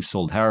who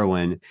sold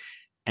heroin.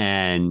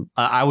 And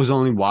I was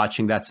only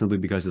watching that simply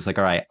because it's like,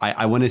 all right,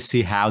 I want to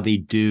see how they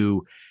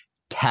do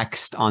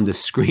text on the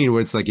screen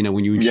where it's like,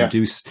 when you Yeah.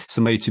 introduce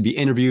somebody to be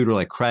interviewed or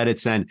like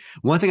credits. And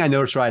one thing I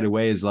noticed right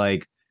away is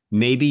like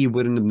maybe you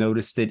wouldn't have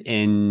noticed it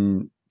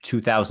in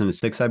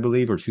 2006, I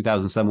believe, or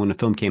 2007 when the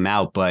film came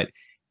out, but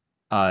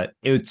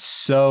it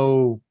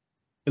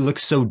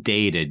looks so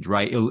dated,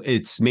 right?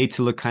 It's made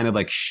to look kind of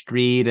like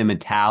street and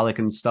metallic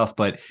and stuff,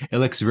 but it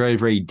looks very,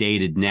 very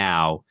dated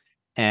now.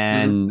 Hmm.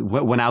 And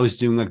when I was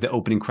doing like the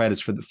opening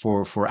credits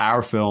for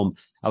our film,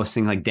 I was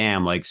thinking like,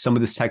 damn, like some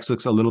of this text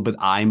looks a little bit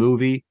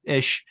iMovie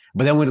ish.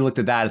 But then when I looked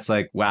at that, it's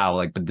like, wow,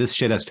 like, but this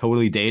shit has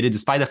totally dated,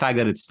 despite the fact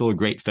that it's still a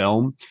great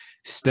film.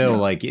 Still, Yeah.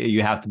 like,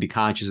 you have to be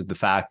conscious of the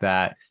fact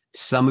that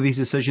some of these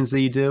decisions that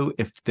you do,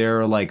 if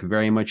they're like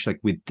very much like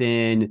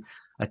within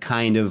a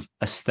kind of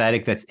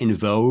aesthetic that's in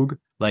vogue,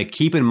 like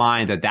keep in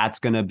mind that that's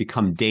going to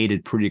become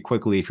dated pretty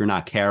quickly if you're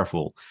not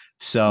careful.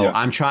 So Yeah.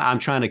 I'm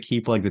trying to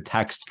keep like the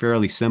text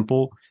fairly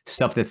simple,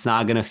 stuff that's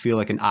not going to feel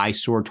like an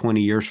eyesore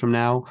 20 years from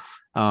now.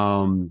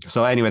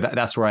 So anyway,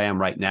 that's where I am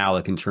right now,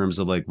 like in terms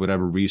of like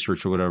whatever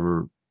research or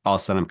whatever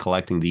else that I'm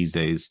collecting these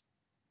days.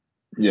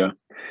 Yeah.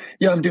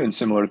 Yeah, I'm doing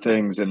similar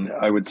things. And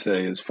I would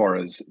say, as far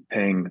as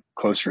paying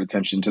closer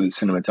attention to the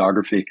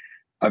cinematography,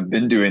 I've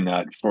been doing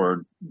that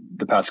for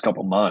the past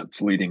couple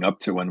months leading up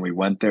to when we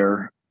went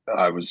there.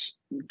 I was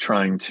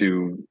trying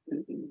to,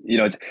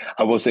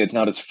 I will say it's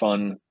not as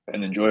fun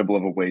and enjoyable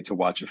of a way to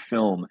watch a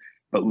film,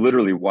 but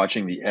literally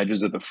watching the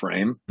edges of the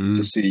frame to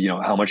Mm-hmm. see,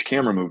 how much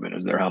camera movement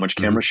is there? How much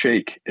camera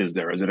shake is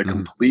there? Is it a Mm-hmm.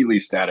 completely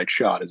static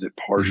shot? Is it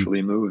Mm-hmm.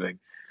 partially moving?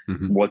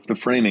 Mm-hmm. What's the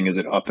framing? Is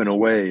it up and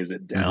away? Is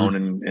it Mm-hmm. down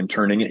and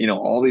turning it?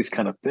 All these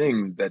kind of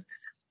things that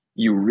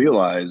you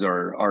realize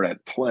are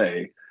at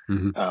play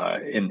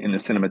Mm-hmm. in the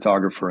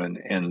cinematographer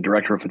and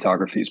director of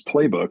photography's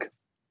playbook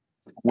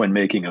when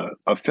making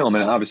a film.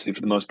 And obviously,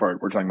 for the most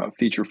part, we're talking about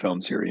feature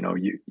films here. You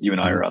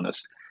and I Mm-hmm. are on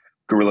this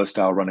guerrilla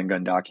style run and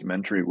gun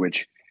documentary,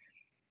 which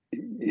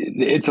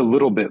it's a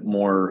little bit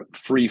more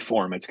free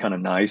form. It's kind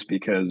of nice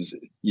because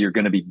you're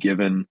going to be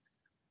given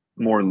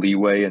more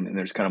leeway and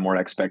there's kind of more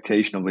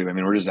expectation of leeway. I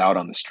mean, we're just out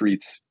on the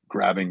streets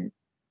grabbing,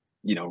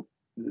 you know,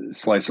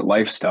 slice of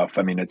life stuff.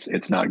 I mean,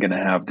 it's not going to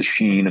have the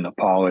sheen and the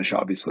polish,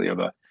 obviously, of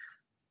a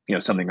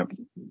something of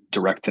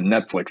direct to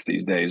Netflix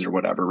these days or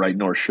whatever, right?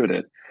 Nor should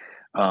it.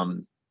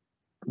 Um,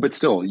 but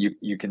still,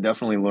 you can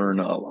definitely learn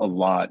a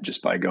lot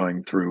just by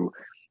going through,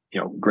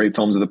 great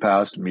films of the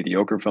past,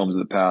 mediocre films of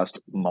the past,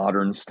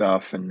 modern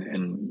stuff,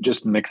 and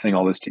just mixing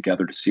all this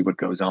together to see what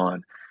goes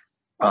on.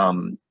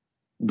 Um,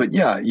 but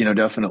yeah,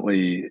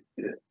 definitely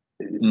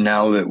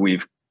now that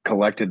we've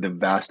collected the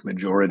vast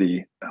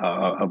majority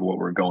of what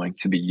we're going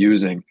to be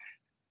using,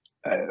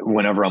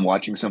 whenever I'm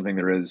watching something,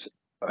 there is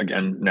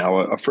again now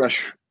a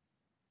fresh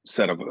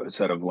set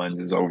of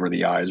lenses over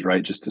the eyes,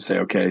 right? Just to say,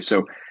 okay,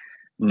 so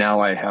now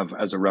I have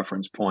as a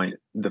reference point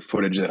the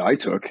footage that I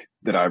took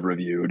that I've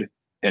reviewed,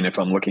 and if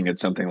I'm looking at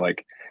something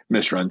like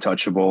Mr.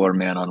 Untouchable or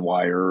Man on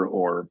Wire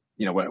or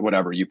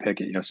whatever you pick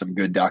it, some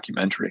good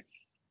documentary.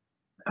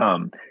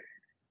 Um,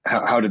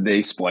 how did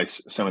they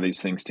splice some of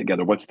these things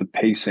together? What's the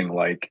pacing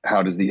like?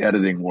 How does the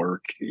editing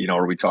work?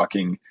 Are we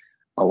talking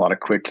a lot of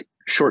quick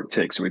short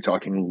takes? Are we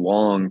talking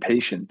long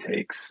patient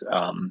takes?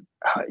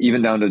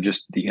 Even down to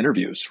just the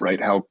interviews, right?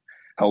 How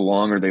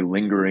long are they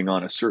lingering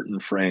on a certain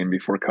frame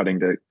before cutting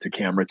to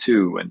camera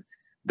two, and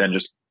then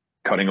just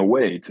cutting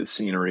away to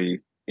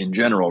scenery in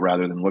general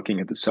rather than looking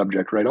at the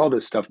subject, right? All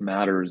this stuff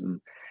matters, and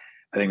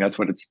I think that's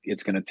what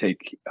it's going to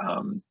take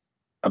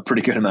a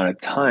pretty good amount of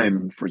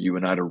time for you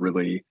and I to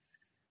really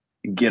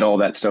get all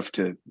that stuff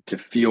to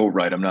feel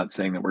right. I'm not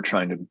saying that we're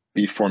trying to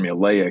be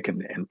formulaic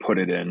and put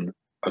it in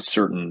a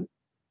certain,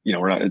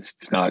 we're not,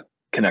 it's not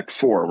Connect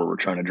Four where we're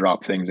trying to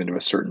drop things into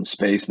a certain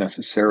space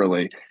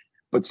necessarily.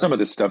 But some of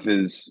this stuff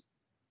is,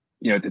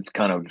 it's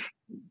kind of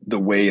the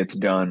way it's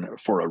done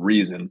for a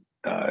reason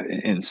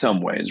in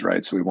some ways,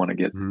 right? So we want to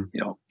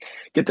Mm-hmm.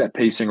 get that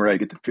pacing right,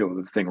 get the feel of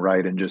the thing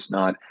right, and just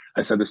not.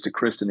 I said this to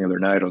Kristen the other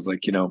night. I was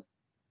like,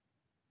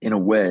 in a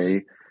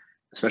way,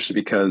 especially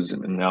because,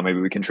 and now maybe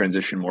we can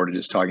transition more to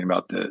just talking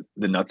about the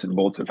nuts and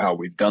bolts of how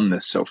we've done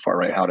this so far,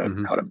 right? How to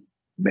Mm-hmm. how to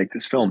make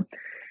this film.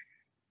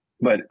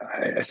 But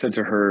I said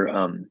to her,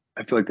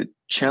 I feel like the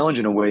challenge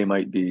in a way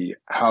might be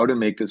how to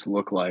make this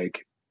look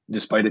like,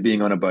 despite it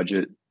being on a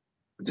budget,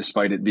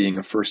 despite it being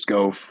a first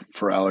go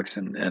for Alex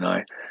and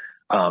I,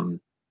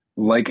 um,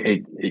 like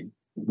a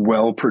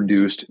well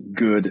produced,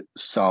 good,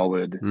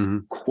 solid, Mm-hmm.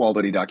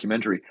 quality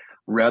documentary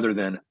rather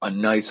than a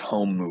nice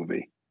home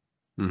movie.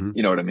 Mm-hmm.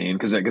 You know what I mean?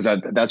 Because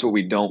that's what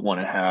we don't want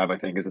to have. I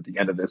think is at the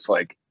end of this,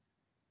 like,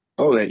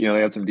 oh, they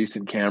had some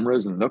decent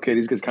cameras, and okay,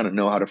 these guys kind of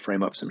know how to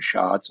frame up some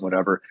shots and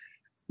whatever.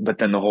 But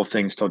then the whole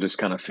thing still just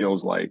kind of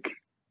feels like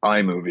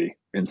iMovie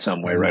in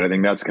some way, Mm-hmm. right? I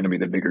think that's going to be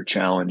the bigger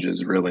challenge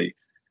is really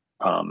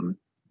um,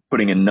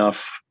 putting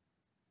enough,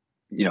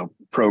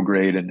 pro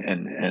grade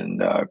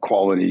and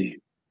quality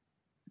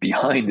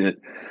behind it,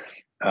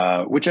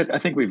 which I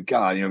think we've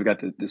got. We've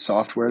got the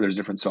software. There's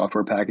different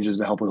software packages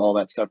to help with all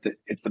that stuff. That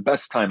it's the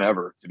best time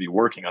ever to be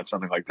working on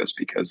something like this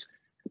because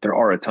there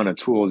are a ton of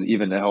tools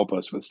even to help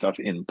us with stuff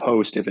in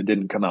post if it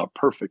didn't come out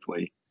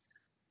perfectly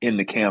in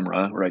the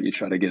camera, right? You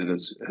try to get it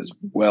as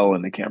well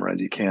in the camera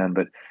as you can,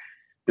 but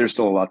there's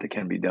still a lot that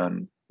can be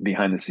done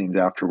behind the scenes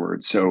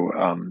afterwards. So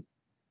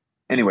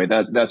anyway,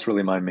 that's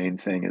really my main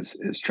thing is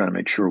trying to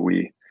make sure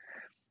we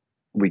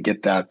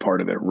get that part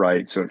of it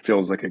right, so it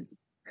feels like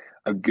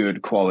a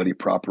good quality,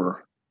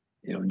 proper,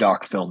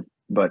 doc film.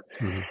 But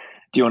Mm-hmm.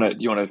 do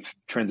you want to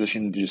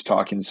transition to just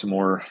talking some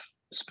more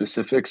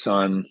specifics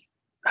on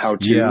how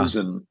Yeah. tos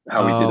and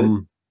how we did it?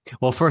 Um,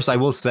 well, first, I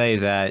will say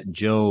that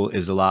Jill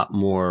is a lot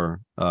more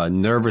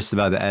nervous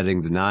about the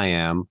editing than I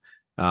am.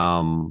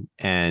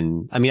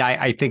 And I mean,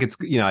 I think I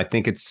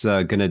think it's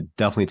going to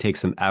definitely take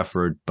some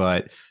effort,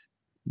 but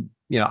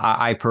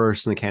I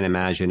personally can't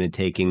imagine it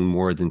taking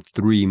more than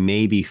 3,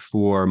 maybe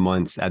 4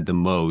 months at the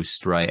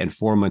most, right? And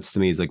 4 months to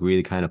me is like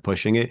really kind of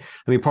pushing it.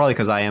 I mean, probably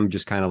because I am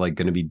just kind of like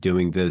going to be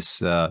doing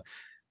this,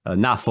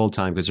 not full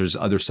time because there's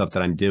other stuff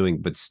that I'm doing,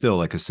 but still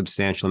like a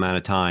substantial amount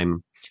of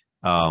time.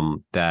 I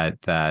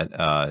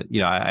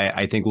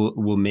think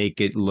we'll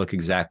make it look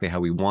exactly how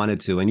we want it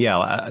to. And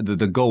yeah,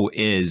 the goal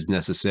is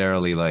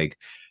necessarily like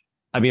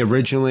I mean,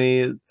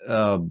 originally,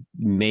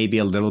 maybe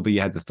a little bit you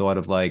had the thought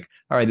of like,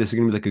 all right, this is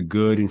gonna be like a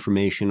good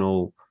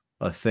informational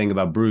thing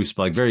about Bruce,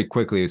 but like very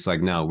quickly, it's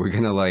like, no, we're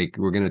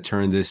gonna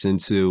turn this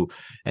into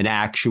an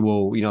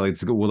actual,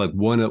 it's like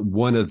one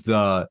of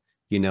the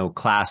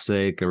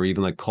classic or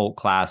even like cult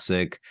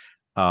classic,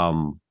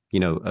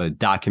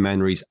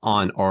 documentaries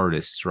on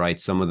artists, right?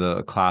 Some of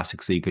the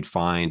classics that you could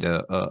find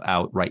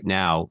out right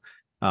now.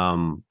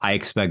 I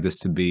expect this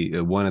to be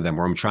one of them,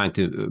 where I'm trying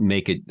to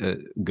make it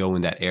go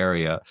in that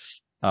area.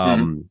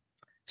 Mm-hmm. Um,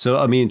 so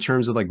I mean, in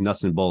terms of like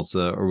nuts and bolts,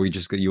 are we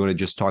just you want to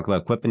just talk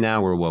about equipment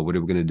now, or what? What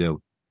are we going to do?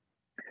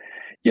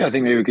 Yeah, I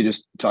think maybe we could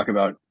just talk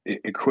about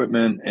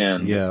equipment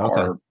and Yeah.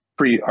 Okay.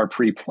 our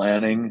pre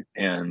planning,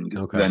 and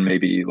Okay. then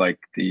maybe like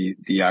the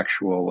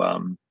actual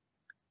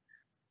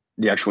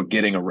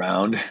getting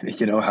around.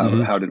 How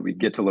Hmm. how did we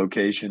get to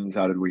locations?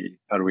 How do we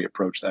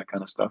approach that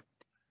kind of stuff?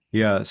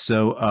 Yeah.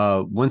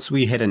 So once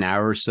we hit an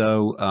hour or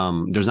so,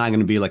 there's not going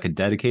to be like a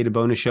dedicated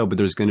bonus show, but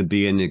there's going to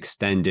be an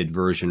extended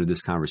version of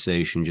this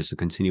conversation, just a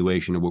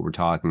continuation of what we're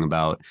talking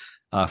about.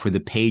 For the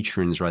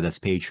patrons, right? That's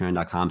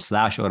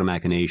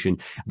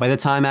patreon.com/automachination. By the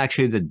time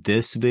actually that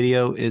this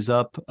video is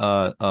up,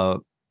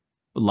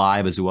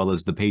 live as well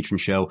as the patron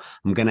show.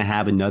 I'm gonna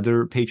have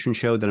another patron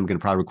show that I'm gonna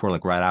probably record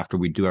like right after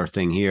we do our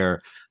thing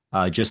here.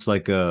 Just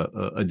like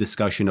a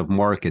discussion of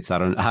markets. I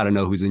don't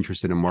know who's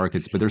interested in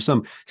markets, but there's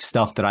some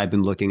stuff that I've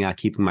been looking at,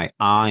 keeping my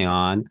eye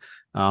on.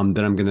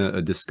 That I'm going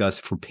to discuss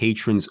for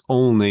patrons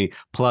only.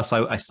 Plus,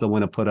 I still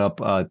want to put up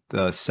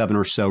the 7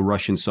 or so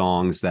Russian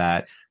songs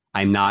that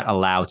I'm not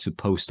allowed to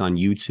post on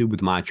YouTube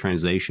with my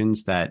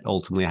translations that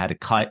ultimately I had to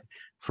cut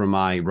from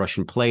my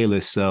Russian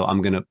playlist. So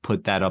I'm going to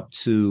put that up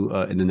too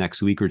in the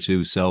next week or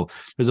two. So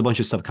there's a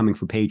bunch of stuff coming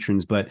for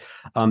patrons. But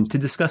to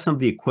discuss some of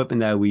the equipment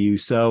that we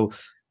use. So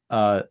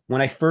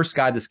when I first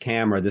got this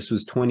camera, this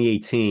was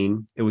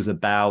 2018. It was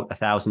about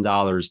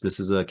 $1,000. This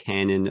is a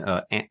Canon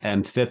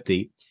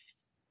M50.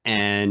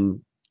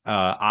 And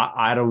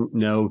I don't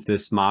know if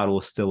this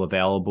model is still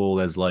available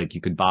as like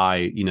you could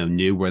buy,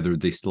 new, whether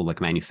they still like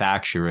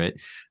manufacture it,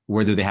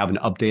 whether they have an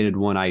updated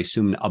one. I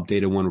assume an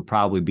updated one would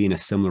probably be in a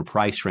similar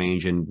price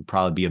range and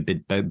probably be a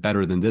bit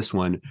better than this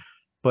one.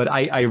 But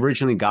I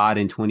originally got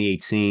in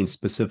 2018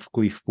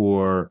 specifically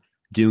for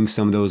doing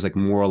some of those like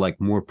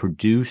more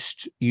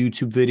produced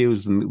YouTube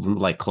videos,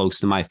 like close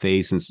to my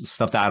face and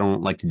stuff that I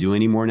don't like to do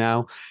anymore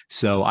now.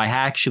 So I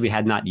actually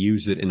had not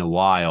used it in a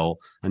while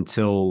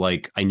until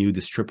like I knew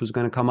this trip was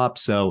going to come up.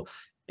 So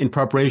in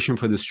preparation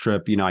for this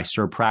trip, I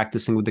started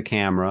practicing with the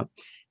camera.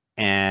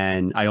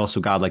 And I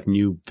also got like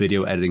new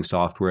video editing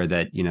software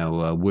that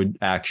would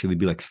actually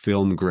be like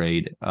film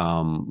grade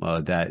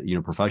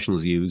that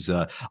professionals use.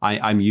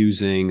 I'm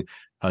using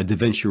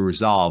DaVinci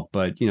Resolve,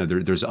 but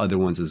there's other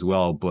ones as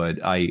well. But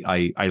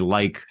I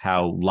like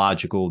how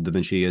logical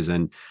DaVinci is,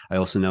 and I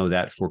also know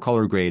that for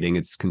color grading,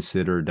 it's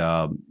considered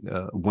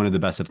one of the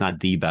best, if not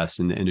the best,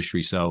 in the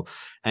industry. So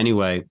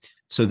anyway,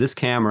 so this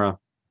camera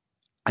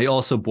I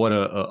also bought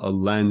a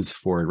lens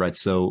for it, right?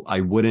 So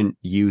I wouldn't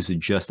use it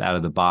just out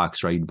of the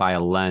box, right? You'd buy a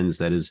lens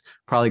that is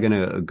probably going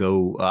to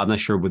go, I'm not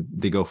sure what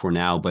they go for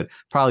now, but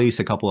probably at least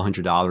a couple of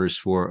 $100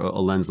 for a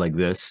lens like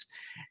this.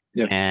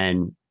 Yeah.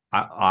 And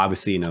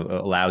obviously,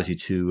 allows you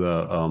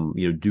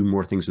to, do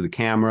more things with the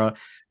camera.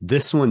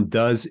 This one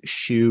does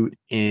shoot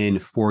in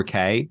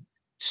 4K.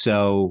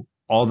 So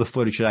all the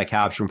footage that I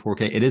capture in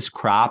 4K, it is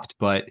cropped,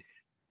 but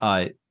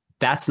uh,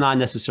 that's not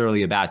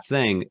necessarily a bad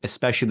thing,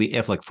 especially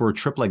if like for a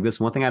trip like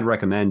this, one thing I'd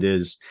recommend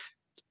is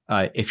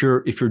if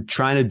you're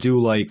trying to do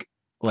like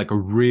a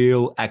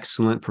real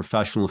excellent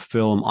professional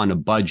film on a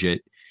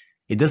budget,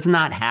 it does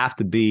not have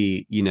to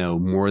be,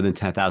 more than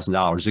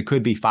 $10,000. It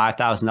could be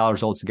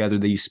 $5,000 altogether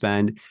that you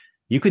spend.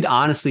 You could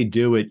honestly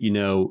do it,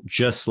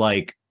 just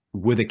like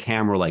with a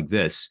camera like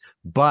this,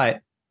 but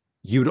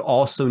you'd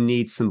also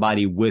need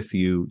somebody with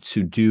you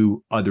to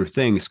do other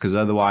things because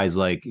otherwise,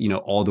 like,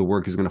 all the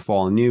work is going to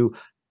fall on you.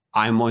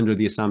 I'm under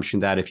the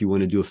assumption that if you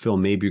want to do a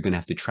film, maybe you're going to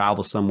have to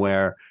travel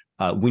somewhere.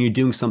 When you're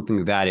doing something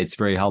like that, it's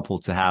very helpful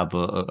to have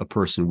a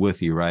person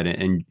with you, right?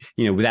 And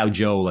without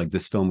Joe, like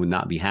this film would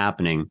not be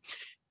happening.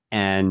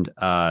 And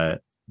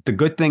the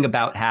good thing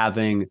about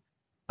having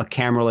a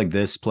camera like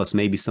this, plus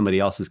maybe somebody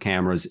else's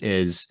cameras,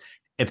 is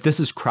if this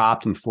is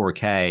cropped in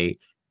 4K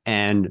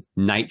and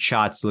night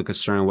shots look a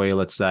certain way,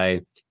 let's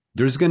say,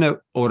 there's going to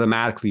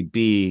automatically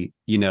be,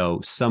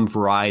 some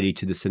variety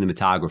to the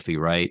cinematography,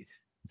 right?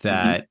 Hmm.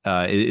 That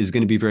is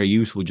going to be very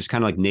useful, just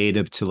kind of like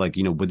native to like,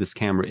 what this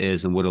camera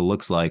is and what it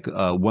looks like.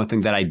 One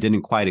thing that I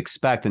didn't quite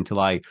expect until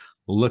I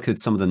looked at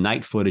some of the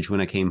night footage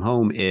when I came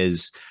home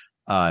is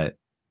uh,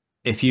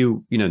 if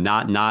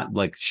not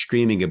like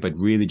streaming it, but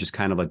really just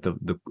kind of like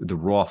the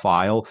raw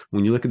file.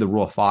 When you look at the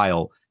raw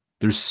file,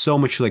 there's so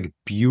much like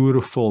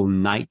beautiful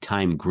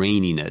nighttime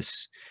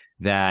graininess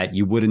that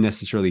you wouldn't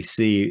necessarily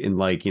see in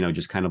like,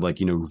 just kind of like,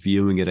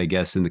 viewing it, I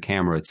guess, in the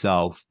camera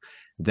itself.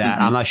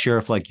 That I'm Hmm. not sure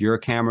if like your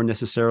camera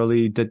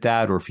necessarily did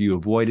that or if you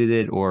avoided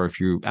it or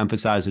if you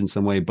emphasized it in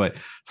some way. But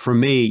for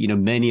me,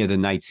 many of the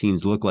night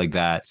scenes look like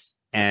that,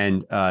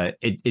 and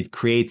it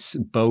creates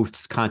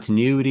both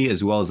continuity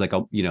as well as like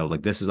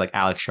like this is like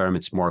Alex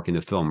Sheremet's mark in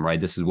the film, right?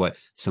 This is what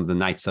some of the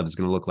night stuff is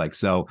going to look like.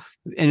 So,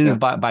 Yeah. and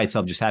by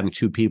itself, just having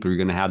two people, you're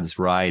going to have this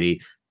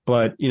variety.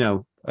 But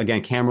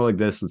again, camera like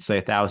this, let's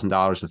say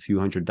 $1,000, a few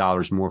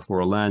 $100 more for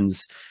a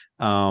lens.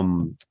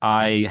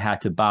 I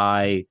had to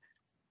buy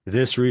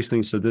this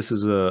recently, so this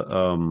is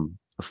a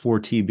 4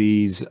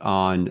 TBs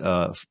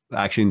on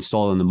actually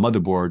installed on the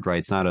motherboard, right?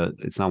 It's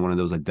not one of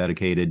those like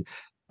dedicated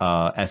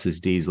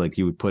SSDs like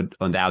you would put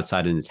on the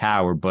outside in the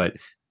tower, but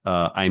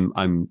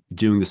I'm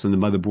doing this on the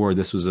motherboard.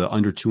 This was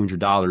under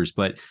 $200,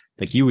 but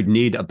like you would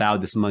need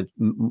about this much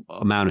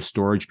amount of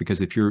storage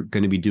because if you're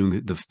going to be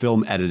doing the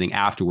film editing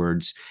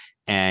afterwards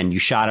and you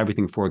shot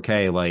everything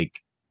 4K, like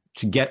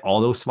to get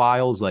all those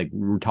files, like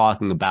we're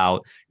talking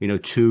about,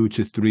 2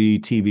 to 3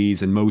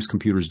 TBs, and most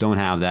computers don't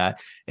have that.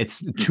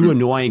 It's too Hmm.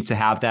 annoying to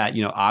have that.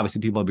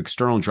 Obviously people have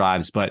external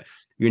drives, but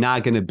you're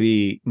not going to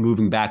be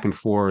moving back and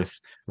forth,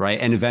 right?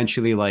 And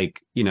eventually, like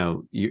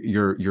your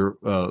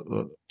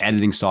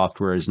editing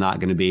software is not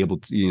going to be able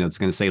to, it's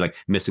going to say like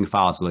missing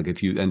files, like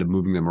if you end up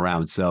moving them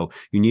around. So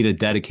you need a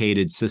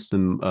dedicated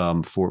system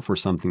for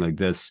something like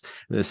this,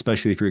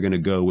 especially if you're going to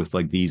go with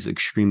like these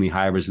extremely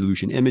high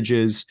resolution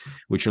images,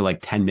 which are like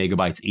 10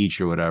 megabytes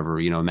each or whatever.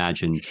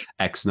 Imagine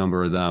X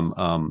number of them,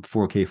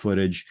 4K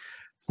footage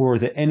for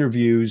the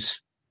interviews.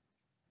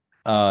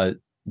 uh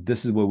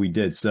this is what we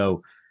did.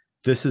 So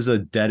this is a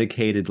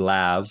dedicated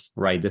lav,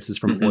 right? This is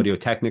from Hmm. Audio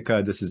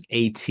Technica. This is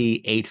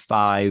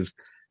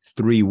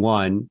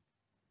AT8531.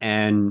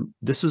 And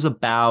this was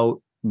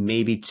about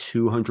maybe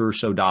 200 or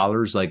so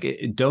dollars. Like,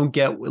 don't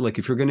get like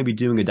if you're going to be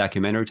doing a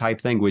documentary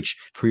type thing, which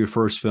for your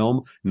first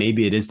film,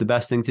 maybe it is the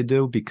best thing to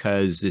do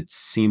because it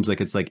seems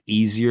like it's like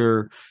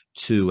easier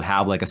to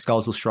have like a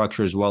skeletal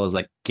structure as well as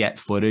like get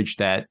footage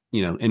that,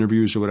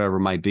 interviews or whatever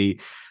might be.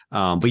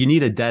 But you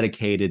need a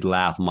dedicated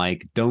lav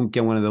mic. Don't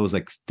get one of those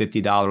like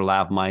 $50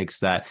 lav mics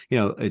that,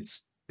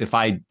 it's if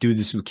I do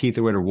this with Keith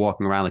or whatever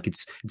walking around, like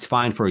it's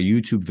fine for a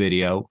YouTube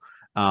video,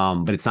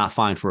 but it's not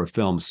fine for a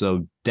film.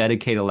 So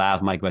dedicate a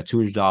lav mic about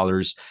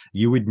 $200.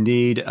 You would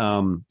need,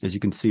 as you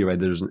can see, right,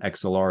 there's an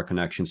XLR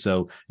connection.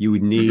 So you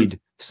would Hmm. need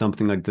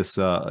something like this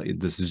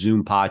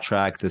Zoom pod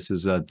track. This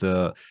is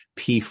the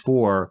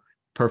P4,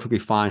 perfectly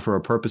fine for our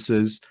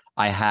purposes.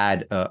 I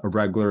had a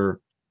regular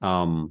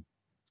um,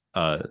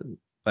 uh,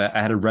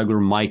 I had a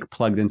regular mic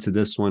plugged into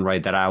this one,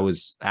 right? That I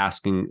was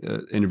asking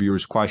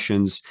interviewers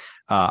questions.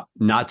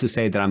 Not to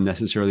say that I'm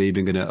necessarily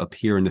even going to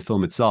appear in the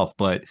film itself,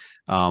 but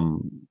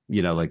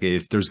like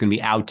if there's going to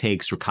be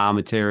outtakes or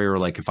commentary, or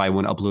like if I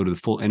want to upload the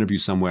full interview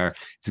somewhere,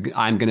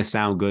 I'm going to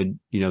sound good.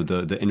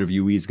 The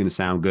interviewee is going to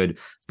sound good,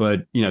 but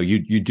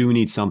you do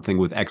need something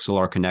with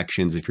XLR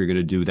connections if you're going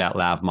to do that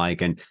lav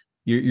mic, and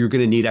you're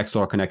going to need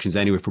XLR connections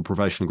anyway for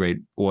professional grade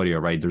audio,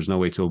 right? There's no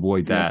way to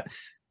avoid Yeah. that.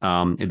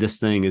 This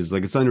thing is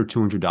like it's under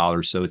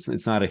 $200, so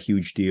it's not a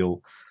huge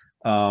deal.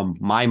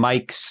 My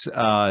mics,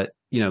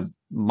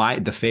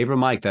 the favorite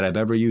mic that I've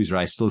ever used, or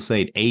I still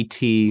say it,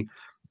 AT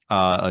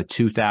a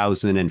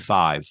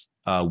 2005,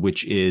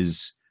 which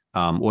is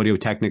Audio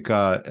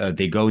Technica.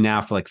 They go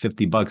now for like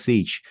 $50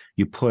 each.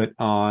 You put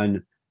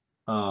on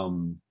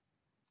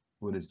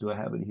do I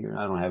have it here?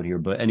 I don't have it here,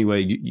 but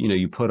anyway,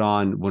 you put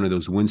on one of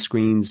those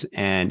windscreens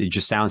and it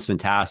just sounds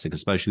fantastic,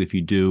 especially if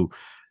you do,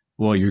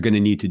 well, you're going to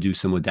need to do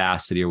some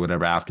Audacity or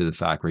whatever after the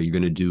fact, where you're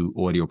going to do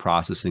audio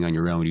processing on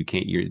your own.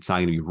 It's not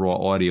going to be raw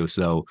audio.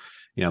 So,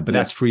 but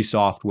that's free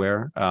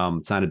software.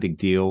 It's not a big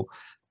deal.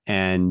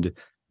 And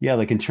yeah,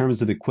 like in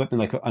terms of equipment,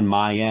 like on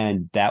my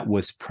end, that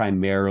was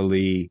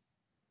primarily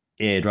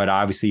it, right?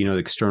 Obviously, the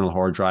external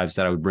hard drives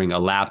that I would bring, a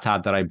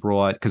laptop that I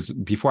brought, because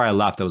before I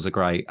left, I was like,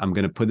 right, I'm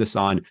going to put this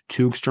on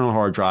 2 external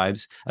hard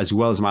drives as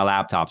well as my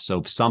laptop.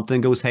 So if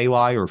something goes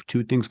haywire or if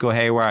 2 things go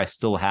haywire, I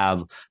still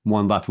have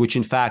one left, which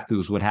in fact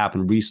was what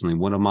happened recently.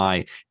 One of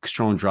my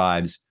external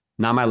drives,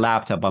 not my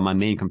laptop, but my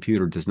main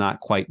computer does not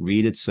quite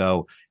read it.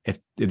 So if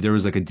there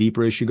was like a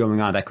deeper issue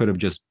going on, that could have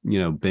just,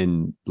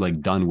 been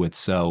like done with.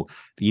 So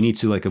you need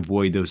to like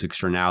avoid those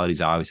externalities,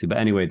 obviously. But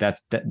anyway,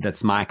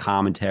 that's my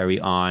commentary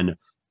on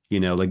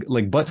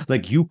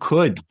but you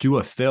could do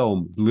a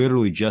film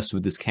literally just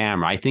with this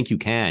camera. I think you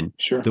can.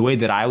 Sure. The way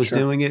that I was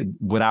doing it,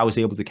 what I was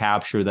able to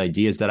capture, the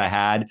ideas that I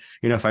had,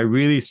 if I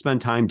really spend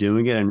time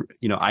doing it, and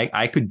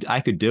I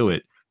could do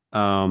it.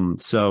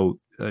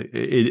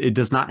 It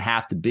does not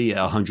have to be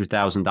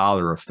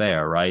 $100,000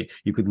 affair, right?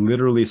 You could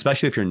literally,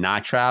 especially if you're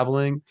not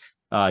traveling,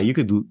 you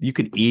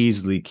could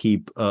easily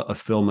keep a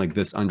film like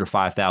this under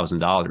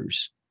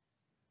 $5,000.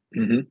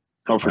 Mm-hmm.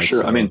 Oh, for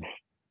sure. So, I mean,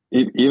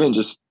 even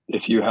just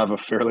if you have a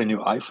fairly new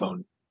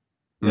iPhone,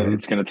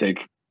 it's going to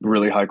take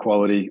really high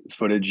quality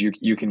footage.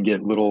 You can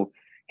get little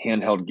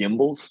handheld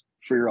gimbals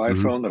for your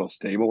iPhone that'll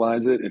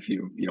stabilize it if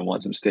you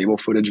want some stable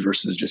footage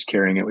versus just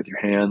carrying it with your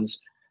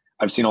hands.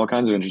 I've seen all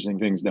kinds of interesting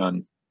things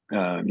done,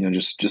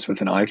 just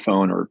with an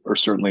iPhone or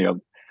certainly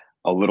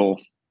a little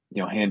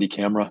handy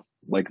camera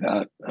like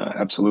that.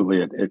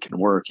 Absolutely, it can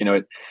work.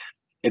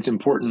 It's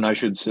important, I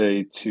should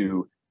say,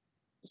 to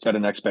set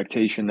an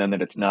expectation then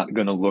that it's not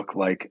going to look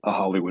like a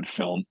Hollywood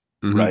film,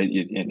 right?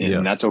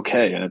 And that's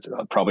okay, and it's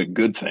probably a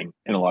good thing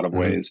in a lot of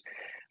ways.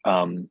 But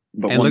and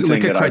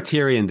look at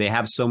Criterion. They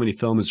have so many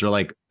films that are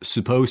like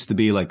supposed to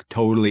be like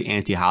totally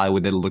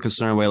anti-Hollywood. They look a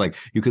certain way. Like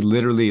you could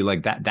literally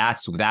like that.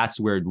 That's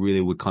where it really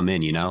would come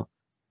in.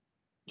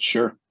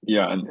 Sure.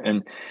 Yeah.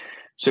 And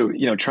so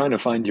trying to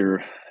find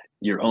your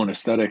own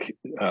aesthetic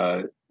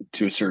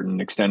to a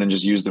certain extent and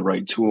just use the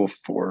right tool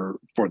for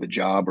the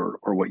job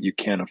or what you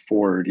can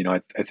afford,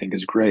 I think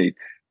is great.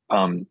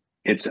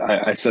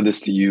 I said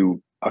this to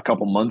you a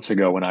couple months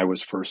ago when I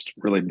was first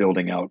really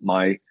building out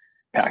my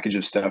package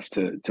of stuff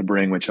to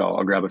bring, which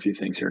I'll grab a few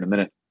things here in a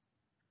minute.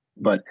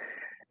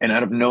 And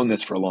I've known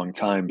this for a long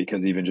time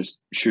because even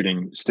just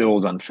shooting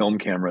stills on film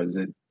cameras,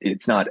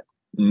 it's not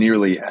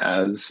nearly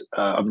as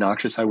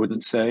obnoxious, I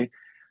wouldn't say,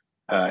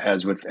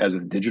 as with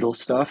digital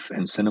stuff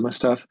and cinema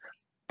stuff.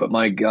 But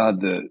my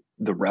God, the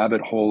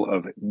rabbit hole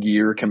of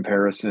gear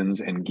comparisons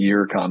and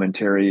gear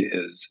commentary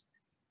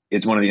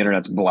it's one of the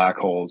internet's black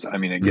holes. I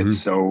mean, it gets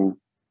so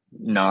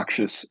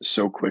noxious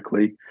so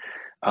quickly.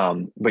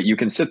 But you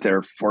can sit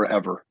there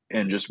forever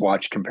and just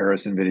watch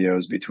comparison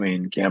videos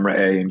between camera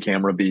A and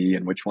camera B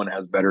and which one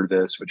has better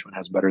this, which one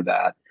has better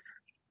that.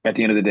 At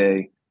the end of the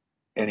day,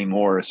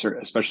 anymore,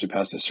 especially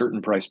past a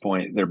certain price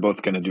point, they're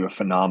both going to do a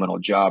phenomenal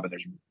job. And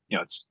there's,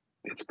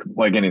 it's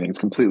like anything, it's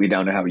completely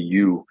down to how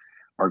you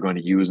are going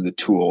to use the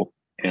tool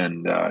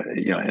and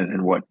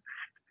what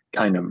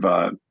kind of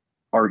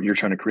art you're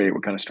trying to create,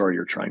 what kind of story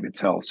you're trying to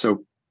tell.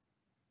 So,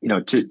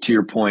 to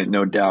your point,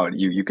 no doubt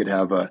you could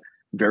have a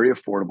very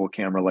affordable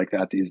camera like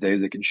that these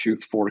days. It can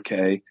shoot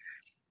 4K,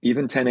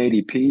 even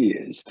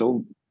 1080p. It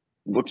still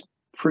looks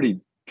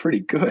pretty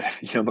good.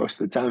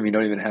 Most of the time you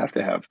don't even have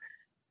to have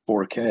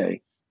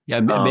 4K. Yeah,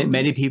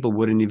 many people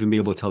wouldn't even be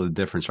able to tell the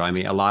difference, right? I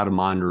mean, a lot of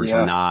monitors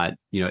are not,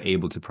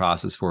 able to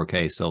process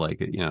 4K. So like,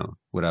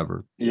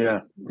 whatever.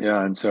 Yeah.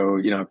 And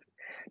so,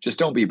 just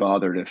don't be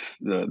bothered if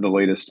the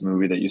latest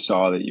movie that you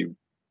saw that you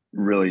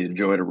really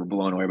enjoyed or were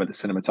blown away by the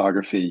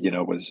cinematography,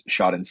 was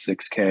shot in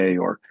 6K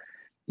or,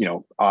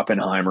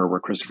 Oppenheimer, where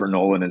Christopher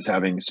Nolan is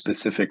having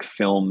specific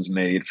films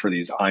made for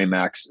these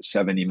IMAX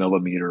 70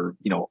 millimeter,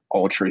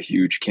 ultra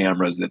huge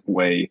cameras that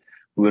weigh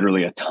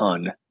literally a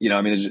ton.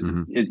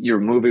 Your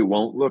movie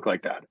won't look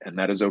like that, and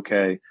that is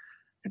okay.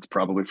 It's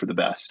probably for the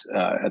best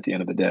at the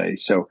end of the day.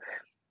 So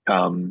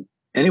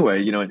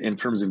anyway, in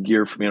terms of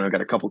gear for me, I've got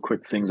a couple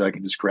quick things I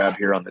can just grab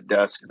here on the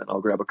desk, and then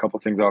I'll grab a couple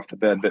things off the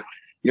bed. But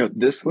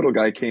this little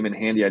guy came in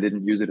handy. I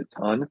didn't use it a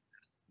ton,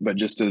 but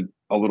just a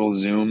little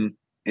Zoom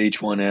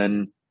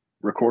H1N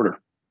recorder.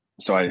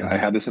 So I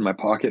had this in my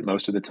pocket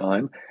most of the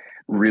time.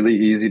 Really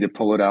easy to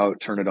pull it out,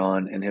 turn it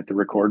on, and hit the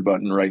record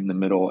button right in the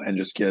middle, and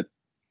just get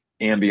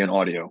ambient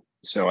audio.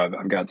 So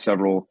I've got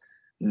several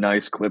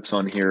nice clips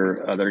on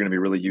here that are going to be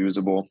really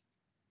usable.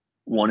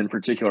 One in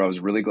particular, I was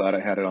really glad I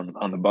had it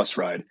on the bus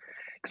ride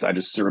because I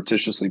just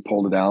surreptitiously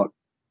pulled it out,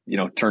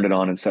 turned it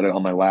on and set it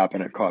on my lap,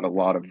 and it caught a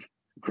lot of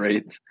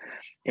great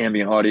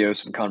ambient audio,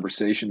 some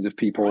conversations of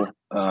people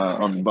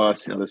on the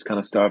bus, this kind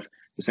of stuff.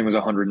 This thing was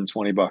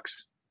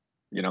 $120,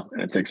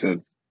 and it takes a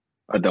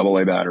double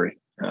A battery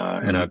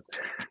and Mhm. a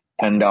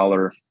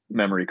 $10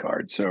 memory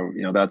card. So,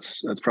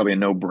 that's probably a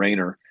no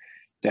brainer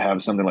to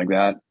have something like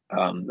that.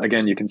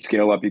 Again, you can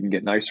scale up, you can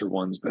get nicer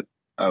ones, but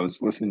I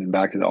was listening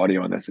back to the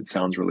audio on this. It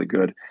sounds really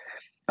good.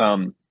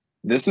 Um,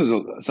 this is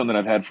something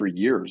I've had for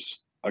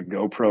years, a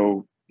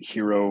GoPro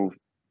Hero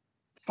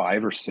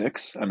 5 or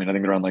 6. I mean, I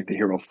think they're on like the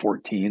Hero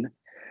 14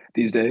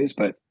 these days,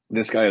 but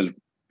this guy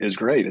is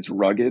great. It's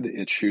rugged.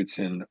 It shoots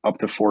in up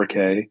to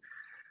 4K.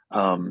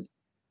 Um,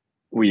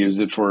 we used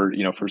it for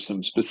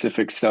some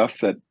specific stuff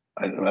that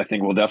I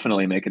think will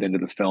definitely make it into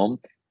the film.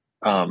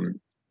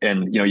 Um,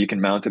 and you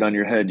can mount it on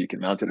your head, you can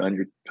mount it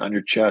on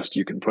your chest,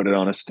 you can put it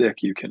on a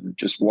stick, you can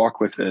just walk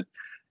with it,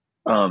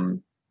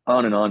 um,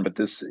 on and on. But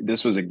this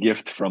was a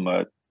gift from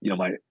my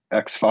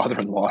ex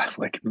father-in-law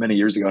like many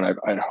years ago, and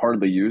I'd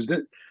hardly used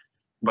it,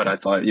 but I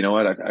thought, you know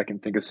what, I can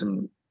think of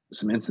some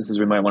instances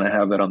we might want to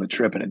have that on the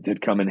trip, and it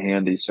did come in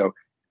handy. So,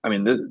 I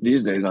mean,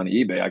 these days on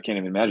eBay, I can't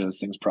even imagine this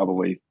thing's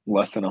probably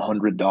less than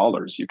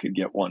 $100. You could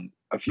get one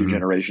a few Mhm.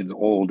 generations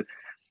old,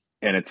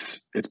 and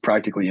it's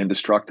practically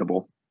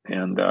indestructible,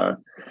 and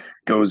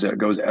goes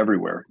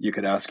everywhere you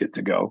could ask it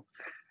to go.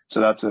 So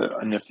that's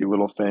a nifty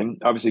little thing.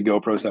 Obviously,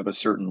 GoPros have a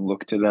certain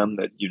look to them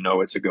that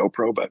it's a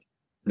GoPro, but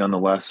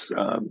nonetheless,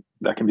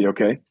 that can be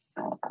okay.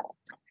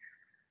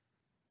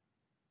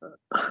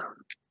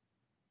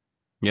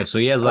 Yeah, so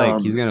he has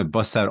like he's Um, gonna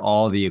bust out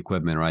all the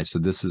equipment, right? So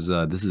this is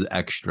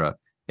extra.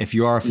 If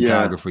you are a yeah,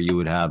 photographer, you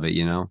would have it,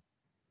 you know?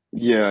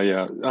 yeah,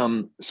 yeah.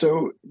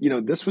 So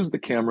this was the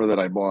camera that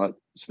I bought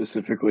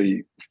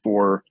specifically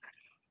for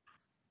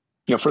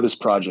for this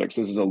project.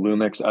 So this is a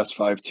Lumix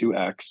S5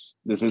 2X.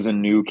 This is a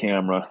new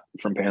camera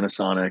from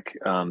Panasonic.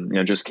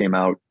 Just came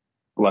out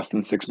less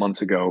than 6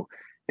 months ago.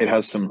 It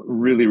has some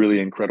really, really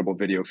incredible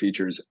video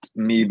features.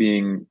 Me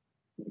being,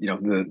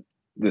 the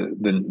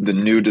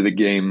new to the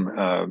game,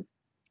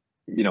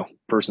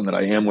 person that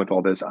I am with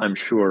all this, I'm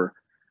sure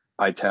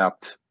I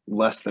tapped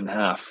less than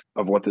half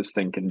of what this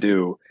thing can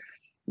do.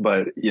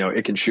 But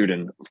it can shoot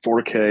in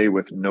 4K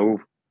with no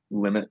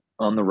limit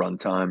on the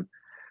runtime.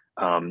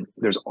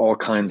 There's all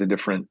kinds of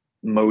different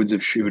modes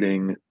of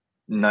shooting,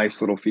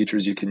 nice little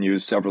features you can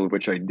use, several of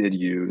which I did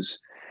use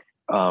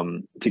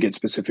to get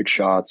specific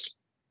shots.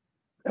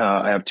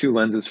 I have two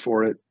lenses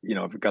for it.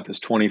 I've got this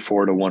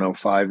 24 to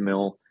 105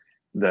 mil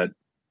that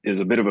is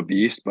a bit of a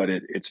beast, but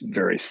it's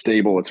very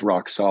stable. It's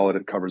rock solid.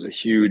 It covers a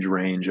huge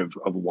range of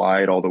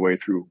wide all the way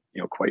through,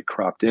 quite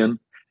cropped in.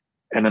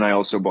 And then I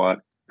also bought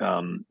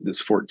this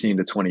 14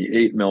 to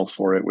 28 mil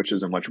for it, which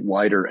is a much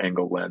wider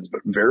angle lens,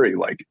 but very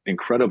like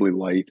incredibly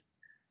light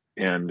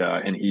and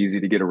easy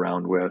to get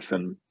around with.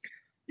 And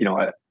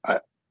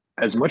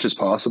as much as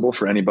possible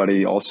for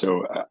anybody.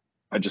 Also,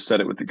 I just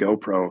said it with the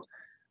GoPro.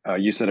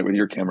 You said it with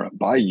your camera.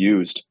 Buy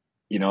used.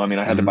 I mean,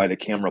 I had to Hmm. buy the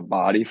camera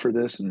body for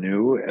this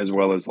new, as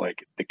well as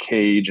like the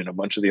cage and a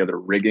bunch of the other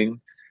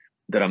rigging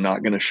that I'm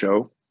not going to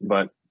show.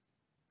 But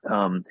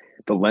um,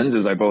 the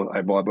lenses I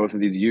bought both of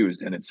these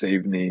used, and it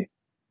saved me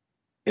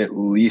at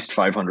least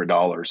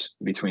 $500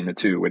 between the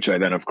two, which I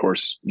then of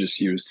course just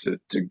used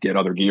to get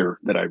other gear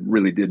that I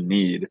really did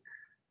need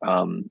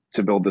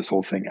to build this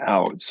whole thing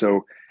out.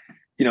 So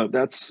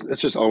that's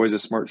just always a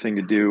smart thing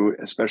to do,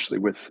 especially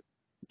with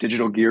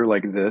digital gear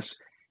like this.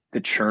 The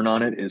churn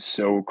on it is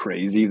so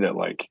crazy that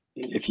like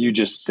if you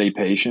just stay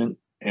patient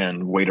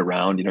and wait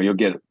around, you'll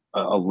get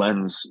a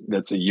lens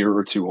that's a year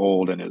or two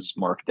old and is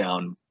marked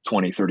down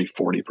 20, 30,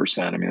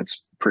 40%. I mean,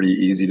 it's pretty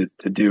easy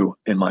to do,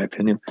 in my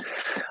opinion.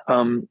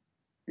 um,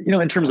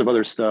 in terms of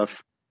other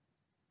stuff,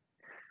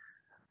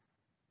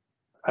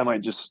 I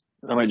might just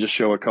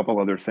show a couple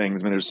other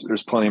things. I mean,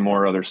 there's plenty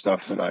more other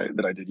stuff that I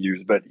did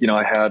use, but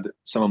I had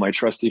some of my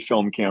trusty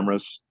film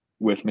cameras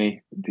with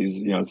me.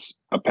 These, it's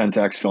a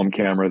Pentax film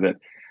camera that,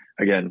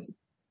 again,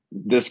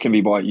 this can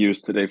be bought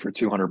used today for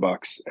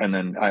 $200, and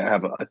then I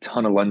have a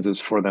ton of lenses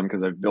for them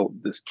because I've built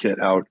this kit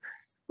out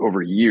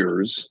over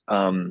years.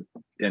 And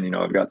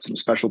I've got some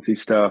specialty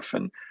stuff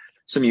and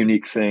some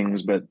unique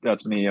things, but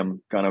that's me.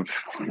 I'm kind of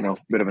a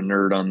bit of a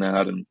nerd on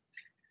that, and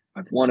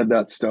I've wanted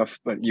that stuff,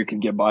 but you can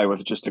get by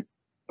with just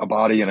a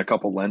body and a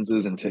couple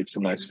lenses and take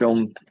some nice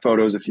film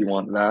photos if you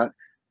want that.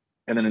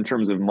 And then in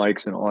terms of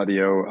mics and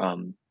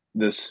audio,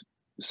 this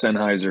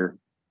Sennheiser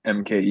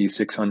MKE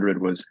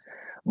 600 was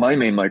my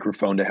main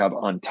microphone to have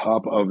on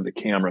top of the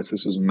cameras.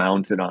 This was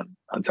mounted on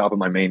top of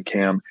my main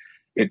cam.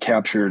 It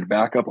captured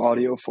backup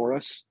audio for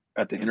us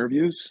at the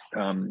interviews.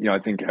 I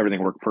think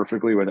everything worked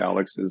perfectly with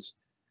Alex's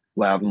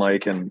lav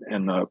mic and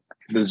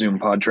the Zoom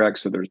pod track,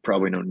 so there's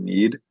probably no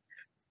need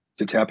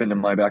to tap into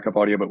my backup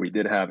audio, but we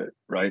did have it,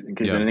 right? In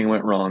case Yeah. anything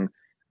went wrong,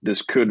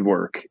 this could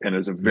work, and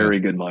it's a Yeah. very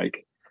good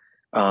mic.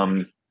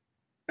 Um,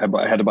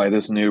 I had to buy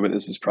this new, but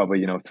this is probably,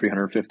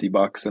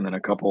 $350, and then a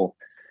couple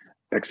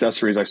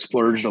accessories. I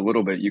splurged a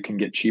little bit. You can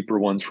get cheaper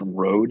ones from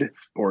Rode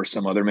or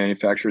some other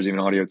manufacturers. Even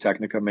Audio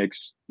Technica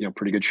makes,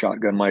 pretty good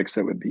shotgun mics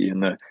that would be in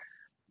the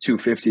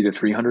 $250 to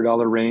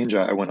 $300 range.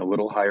 I went a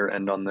little higher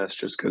end on this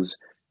just because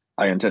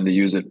I intend to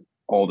use it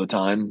all the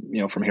time,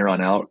 from here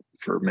on out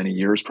for many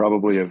years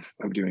probably of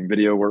doing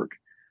video work.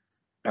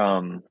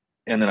 And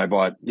then I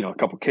bought, a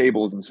couple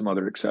cables and some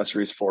other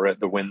accessories for it.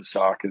 The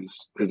windsock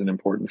is an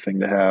important thing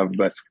to have,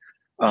 but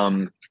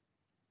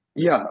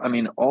yeah, I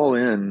mean, all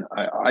in,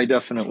 I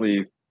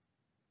definitely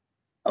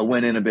I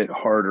went in a bit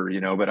harder,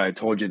 but I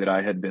told you that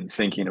I had been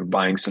thinking of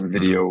buying some Mhm.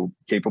 video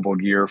capable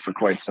gear for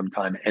quite some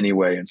time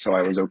anyway, and so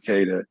I was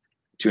okay to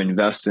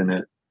invest in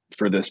it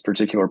for this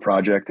particular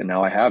project, and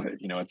now I have it.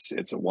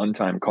 It's a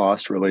one-time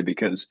cost really,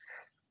 because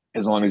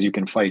as long as you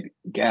can fight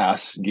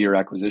gear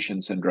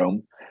acquisition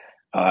syndrome,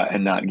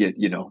 and not get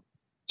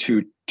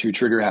too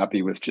trigger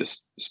happy with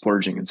just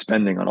splurging and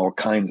spending on all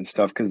kinds of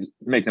stuff. Because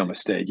make no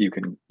mistake, you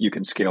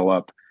can scale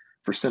up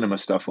for cinema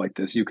stuff like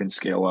this. You can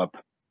scale up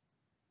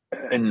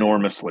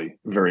enormously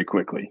very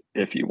quickly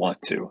if you want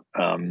to.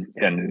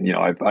 And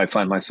I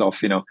find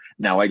myself,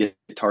 now I get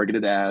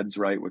targeted ads,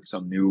 right, with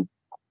some new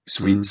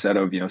sweet Mhm. set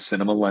of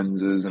cinema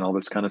lenses and all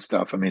this kind of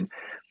stuff. I mean,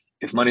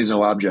 if money's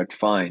no object,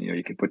 fine.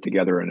 You could put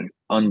together an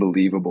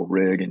unbelievable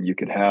rig, and you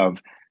could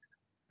have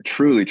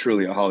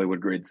truly a Hollywood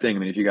grade thing. I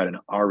mean, if you got an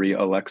Ari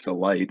Alexa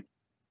light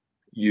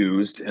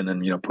used, and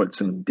then put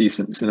some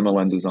decent cinema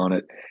lenses on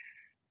it,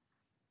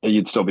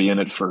 you'd still be in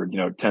it for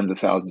tens of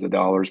thousands of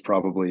dollars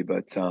probably.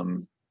 But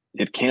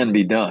it can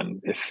be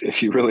done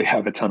if you really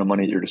have a ton of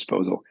money at your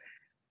disposal.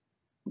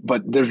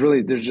 But there's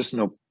just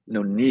no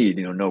need,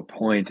 no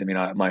point. I mean,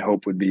 my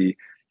hope would be,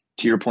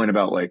 to your point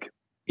about like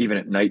even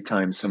at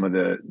nighttime, some of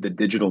the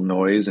digital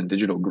noise and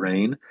digital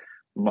grain.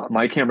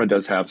 My camera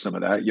does have some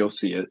of that. You'll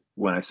see it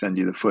when I send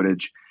you the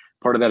footage.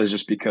 Part of that is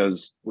just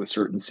because with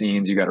certain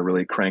scenes, you got to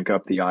really crank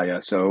up the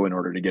ISO in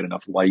order to get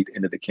enough light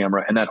into the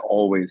camera, and that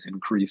always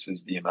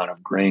increases the amount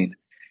of grain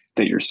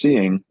that you're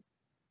seeing.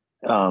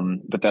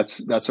 But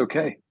that's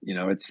okay.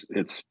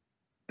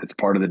 It's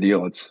part of the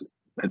deal. It's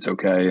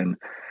okay. And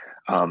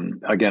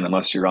again,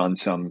 unless you're on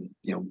some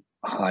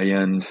high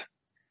end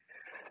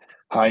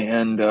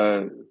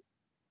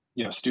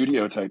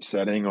studio type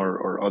setting,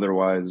 or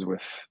otherwise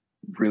with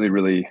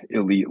really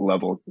elite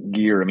level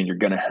gear, I mean, you're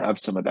going to have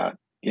some of that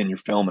in your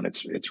film, and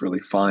it's really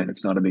fine.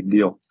 It's not a big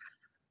deal.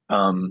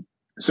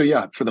 So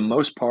yeah, for the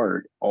most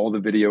part, all the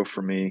video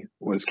for me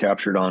was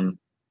captured on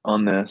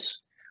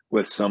this,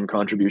 with some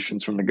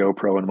contributions from the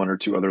GoPro and one or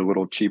two other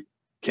little cheap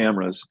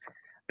cameras.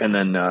 And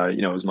then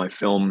it was my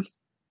film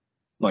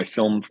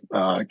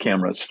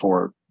cameras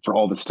for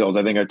all the stills.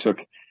 I think I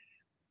took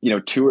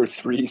two or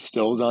three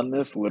stills on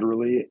this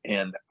literally,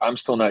 and I'm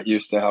still not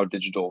used to how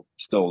digital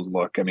stills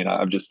look. I mean,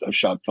 I've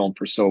shot film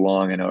for so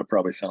long. I know it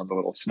probably sounds a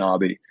little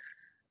snobby,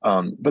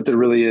 but there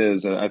really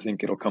is. I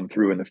think it'll come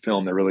through in the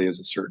film. There really is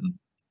a certain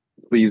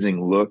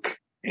pleasing look,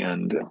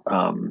 and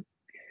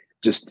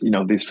just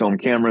these film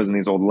cameras and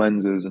these old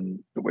lenses and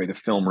the way the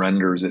film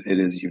renders it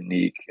is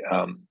unique.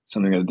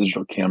 Something that a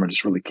digital camera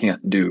just really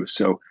can't do.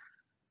 So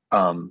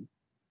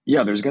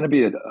yeah, there's going to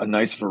be a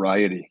nice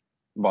variety,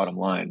 bottom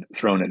line,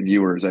 thrown at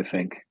viewers, I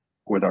think,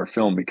 with our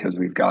film, because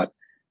we've got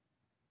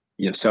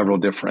several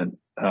different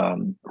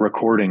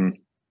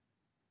recording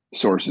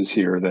sources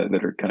here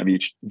that are kind of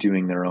each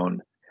doing their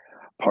own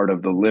part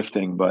of the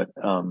lifting. But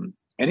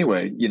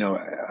anyway,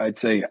 I'd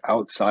say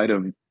outside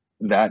of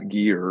that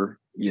gear,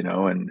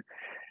 and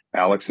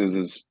Alex's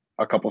is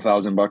a couple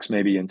 $1,000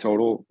 maybe in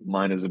total.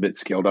 Mine is a bit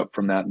scaled up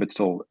from that, but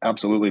still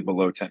absolutely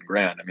below 10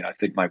 grand. I mean, I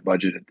think my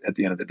budget at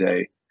the end of the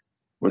day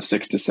was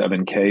 6 to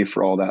 7K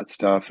for all that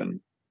stuff.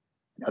 And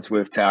that's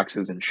with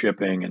taxes and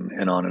shipping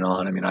and on and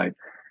on. I mean, I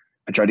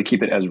tried to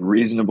keep it as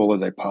reasonable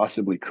as I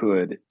possibly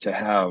could to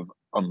have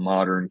a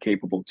modern,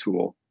 capable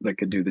tool that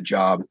could do the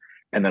job,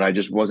 and that I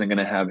just wasn't going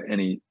to have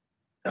any.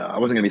 I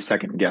wasn't going to be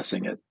second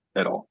guessing it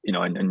at all.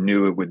 I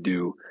knew it would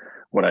do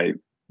what I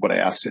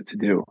asked it to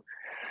do.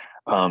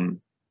 Um,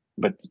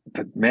 but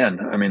man,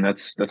 I mean,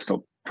 that's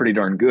still pretty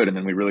darn good. And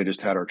then we really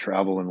just had our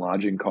travel and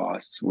lodging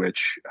costs,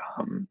 which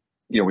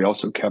we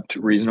also kept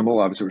reasonable.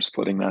 Obviously, we're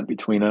splitting that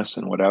between us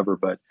and whatever.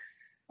 But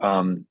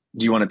do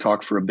you want to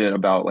talk for a bit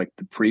about like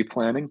the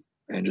pre-planning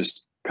and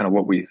just kind of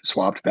what we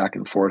swapped back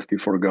and forth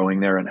before going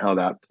there, and how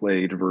that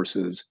played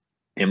versus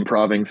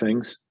improving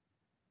things?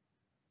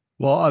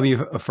 Well, I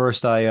mean,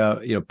 first,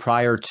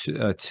 prior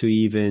to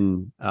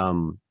even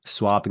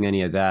swapping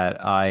any of that,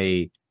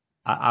 I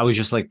was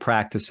just like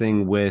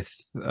practicing with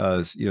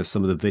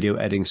some of the video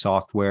editing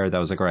software. That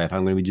was like, all right, if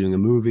I'm going to be doing a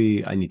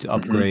movie, I need to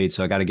Mm-hmm. upgrade,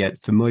 so I got to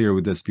get familiar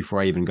with this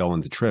before I even go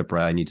on the trip,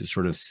 right? I need to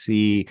sort of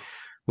see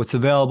what's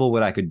available,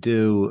 what I could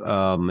do,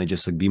 and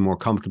just like be more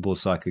comfortable,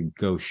 so I could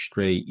go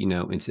straight,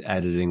 into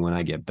editing when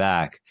I get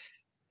back.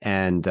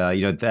 And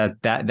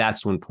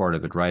that's one part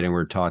of it, right? And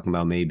we're talking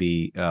about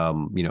maybe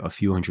a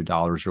few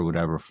 $100s or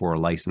whatever for a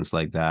license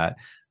like that,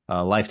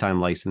 lifetime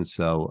license.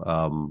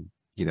 So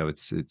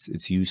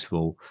it's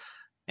useful.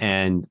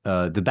 And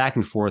the back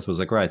and forth was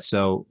like, right,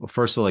 so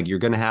first of all, like, you're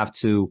gonna have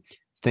to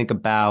think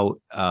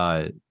about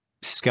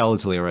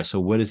skeletally, right? So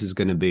what is this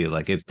gonna be?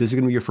 Like, if this is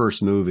gonna be your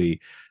first movie,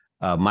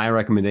 my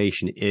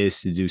recommendation is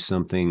to do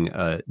something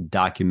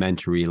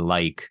documentary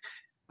like,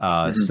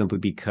 Mm-hmm. simply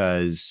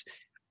because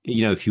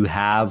if you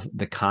have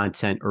the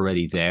content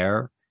already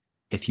there,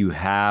 if you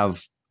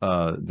have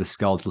the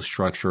skeletal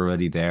structure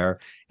already there,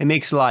 it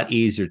makes it a lot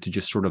easier to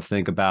just sort of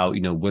think about,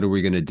 what are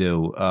we going to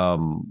do?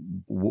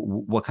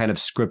 What kind of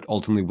script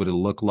ultimately would it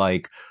look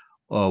like?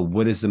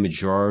 What is the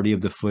majority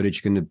of the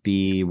footage going to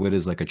be? What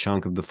is like a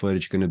chunk of the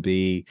footage going to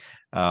be?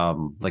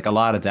 Like a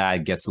lot of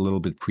that gets a little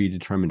bit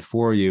predetermined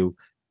for you.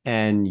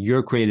 And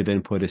your creative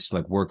input is to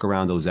like work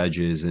around those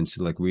edges and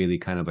to like really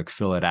kind of like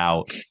fill it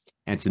out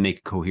and to make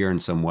it coherent in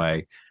some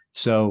way.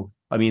 So,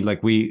 I mean,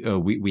 like we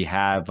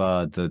have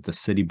the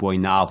City Boy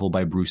novel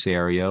by Bruce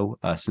Ario,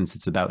 since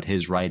it's about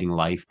his writing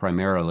life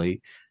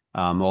primarily,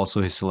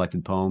 also his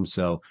selected poems.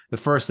 So the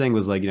first thing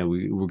was like,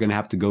 we're going to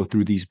have to go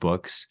through these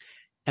books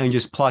and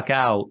just pluck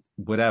out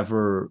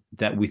whatever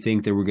that we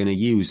think that we're going to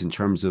use in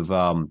terms of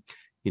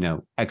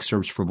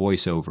excerpts for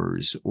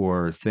voiceovers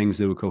or things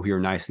that would cohere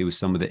nicely with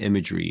some of the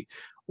imagery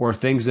or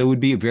things that would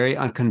be very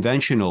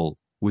unconventional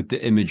with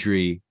the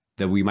imagery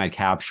that we might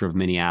capture of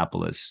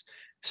Minneapolis.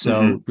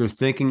 So you're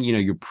thinking,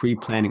 you're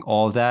pre-planning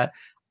all of that.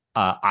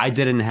 I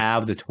didn't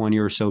have the 20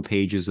 or so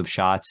pages of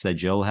shots that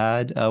Joe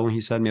had when he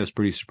sent me. I was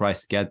pretty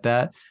surprised to get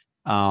that.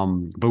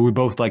 But we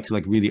both like to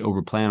like really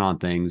overplan on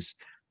things.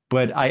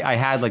 But I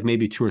had like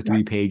maybe 2 or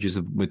 3 pages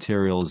of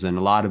materials, and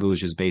a lot of it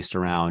was just based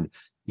around,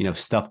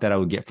 stuff that I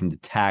would get from the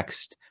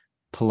text,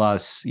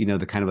 plus,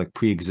 the kind of like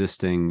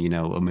pre-existing,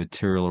 a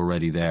material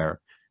already there.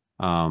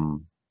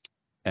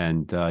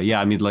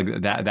 Yeah, I mean,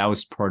 like that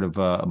was part of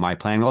my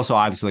plan. Also,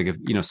 obviously, like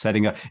if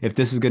setting up, if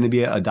this is going to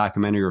be a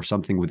documentary or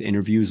something with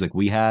interviews like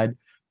we had,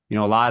 a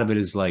lot of it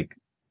is like,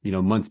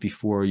 months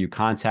before you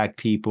contact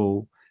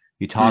people,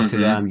 you talk to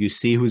them, you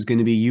see who's going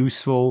to be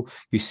useful,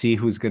 you see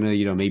who's going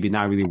to, maybe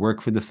not really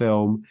work for the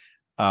film.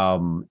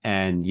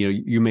 And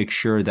you make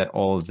sure that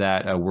all of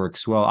that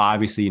works well.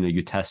 Obviously,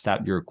 you test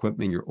out your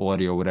equipment, your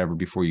audio, whatever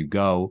before you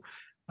go.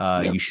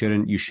 You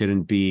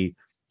shouldn't be,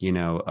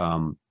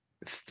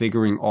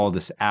 figuring all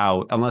this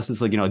out unless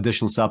it's like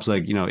additional steps,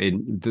 like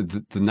in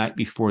the night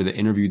before the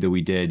interview that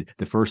we did,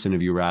 the first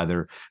interview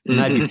rather, the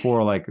night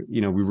before, like we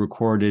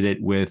recorded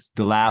it with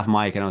the lav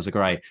mic, and I was like,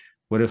 all right,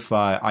 what if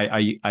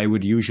I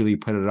would usually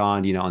put it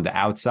on on the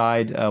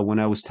outside when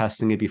I was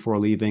testing it before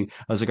leaving.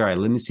 I was like, all right,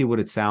 let me see what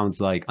it sounds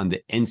like on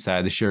the inside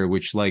of the shirt,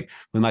 which like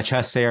with my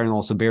chest hair and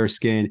also bare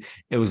skin,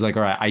 it was like,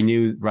 all right, I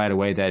knew right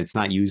away that it's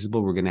not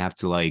usable. We're gonna have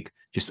to like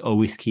just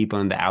always keep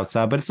on the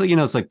outside. But it's like,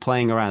 it's like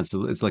playing around.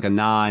 So it's like a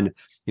non,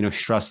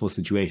 stressful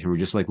situation. We're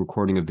just like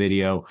recording a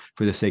video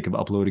for the sake of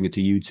uploading it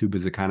to YouTube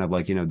as a kind of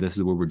like, this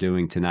is what we're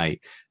doing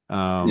tonight.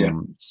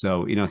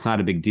 So, it's not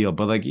a big deal,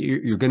 but like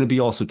you're going to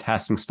be also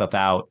testing stuff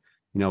out,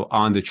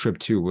 on the trip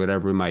too,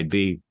 whatever it might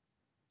be,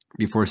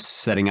 before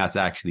setting out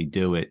to actually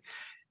do it.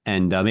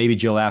 And maybe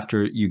Joe,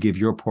 after you give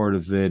your part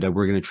of it,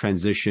 we're going to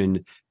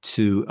transition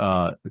to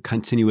the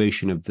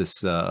continuation of this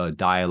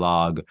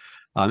dialogue.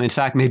 In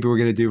fact, maybe we're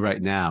going to do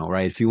right now,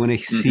 right? If you want to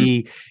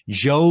see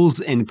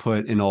Joel's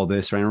input in all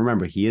this, right? And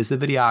remember, he is the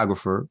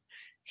videographer.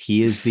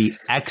 He is the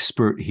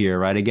expert here,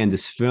 right? Again,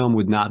 this film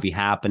would not be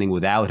happening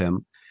without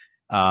him.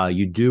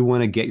 You do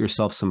want to get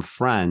yourself some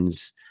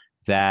friends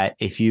that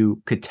if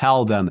you could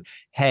tell them,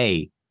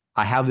 hey,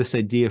 I have this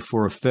idea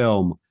for a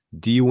film.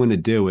 Do you want to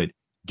do it?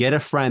 Get a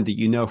friend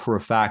that for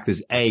a fact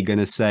is A, going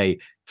to say,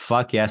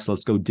 fuck yes,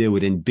 let's go do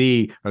it. And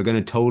B, are going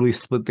to totally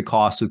split the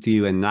cost with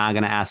you and not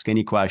going to ask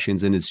any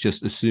questions. And it's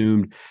just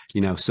assumed,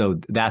 so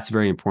that's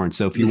very important.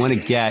 So if you want to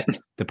get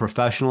the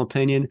professional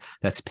opinion,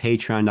 that's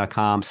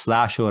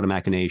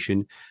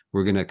patreon.com/automachination.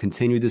 We're going to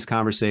continue this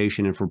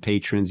conversation. And for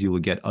patrons, you will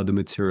get other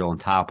material on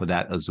top of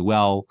that as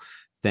well.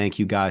 Thank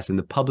you guys in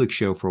the public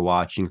show for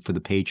watching. For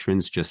the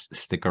patrons, just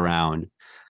stick around.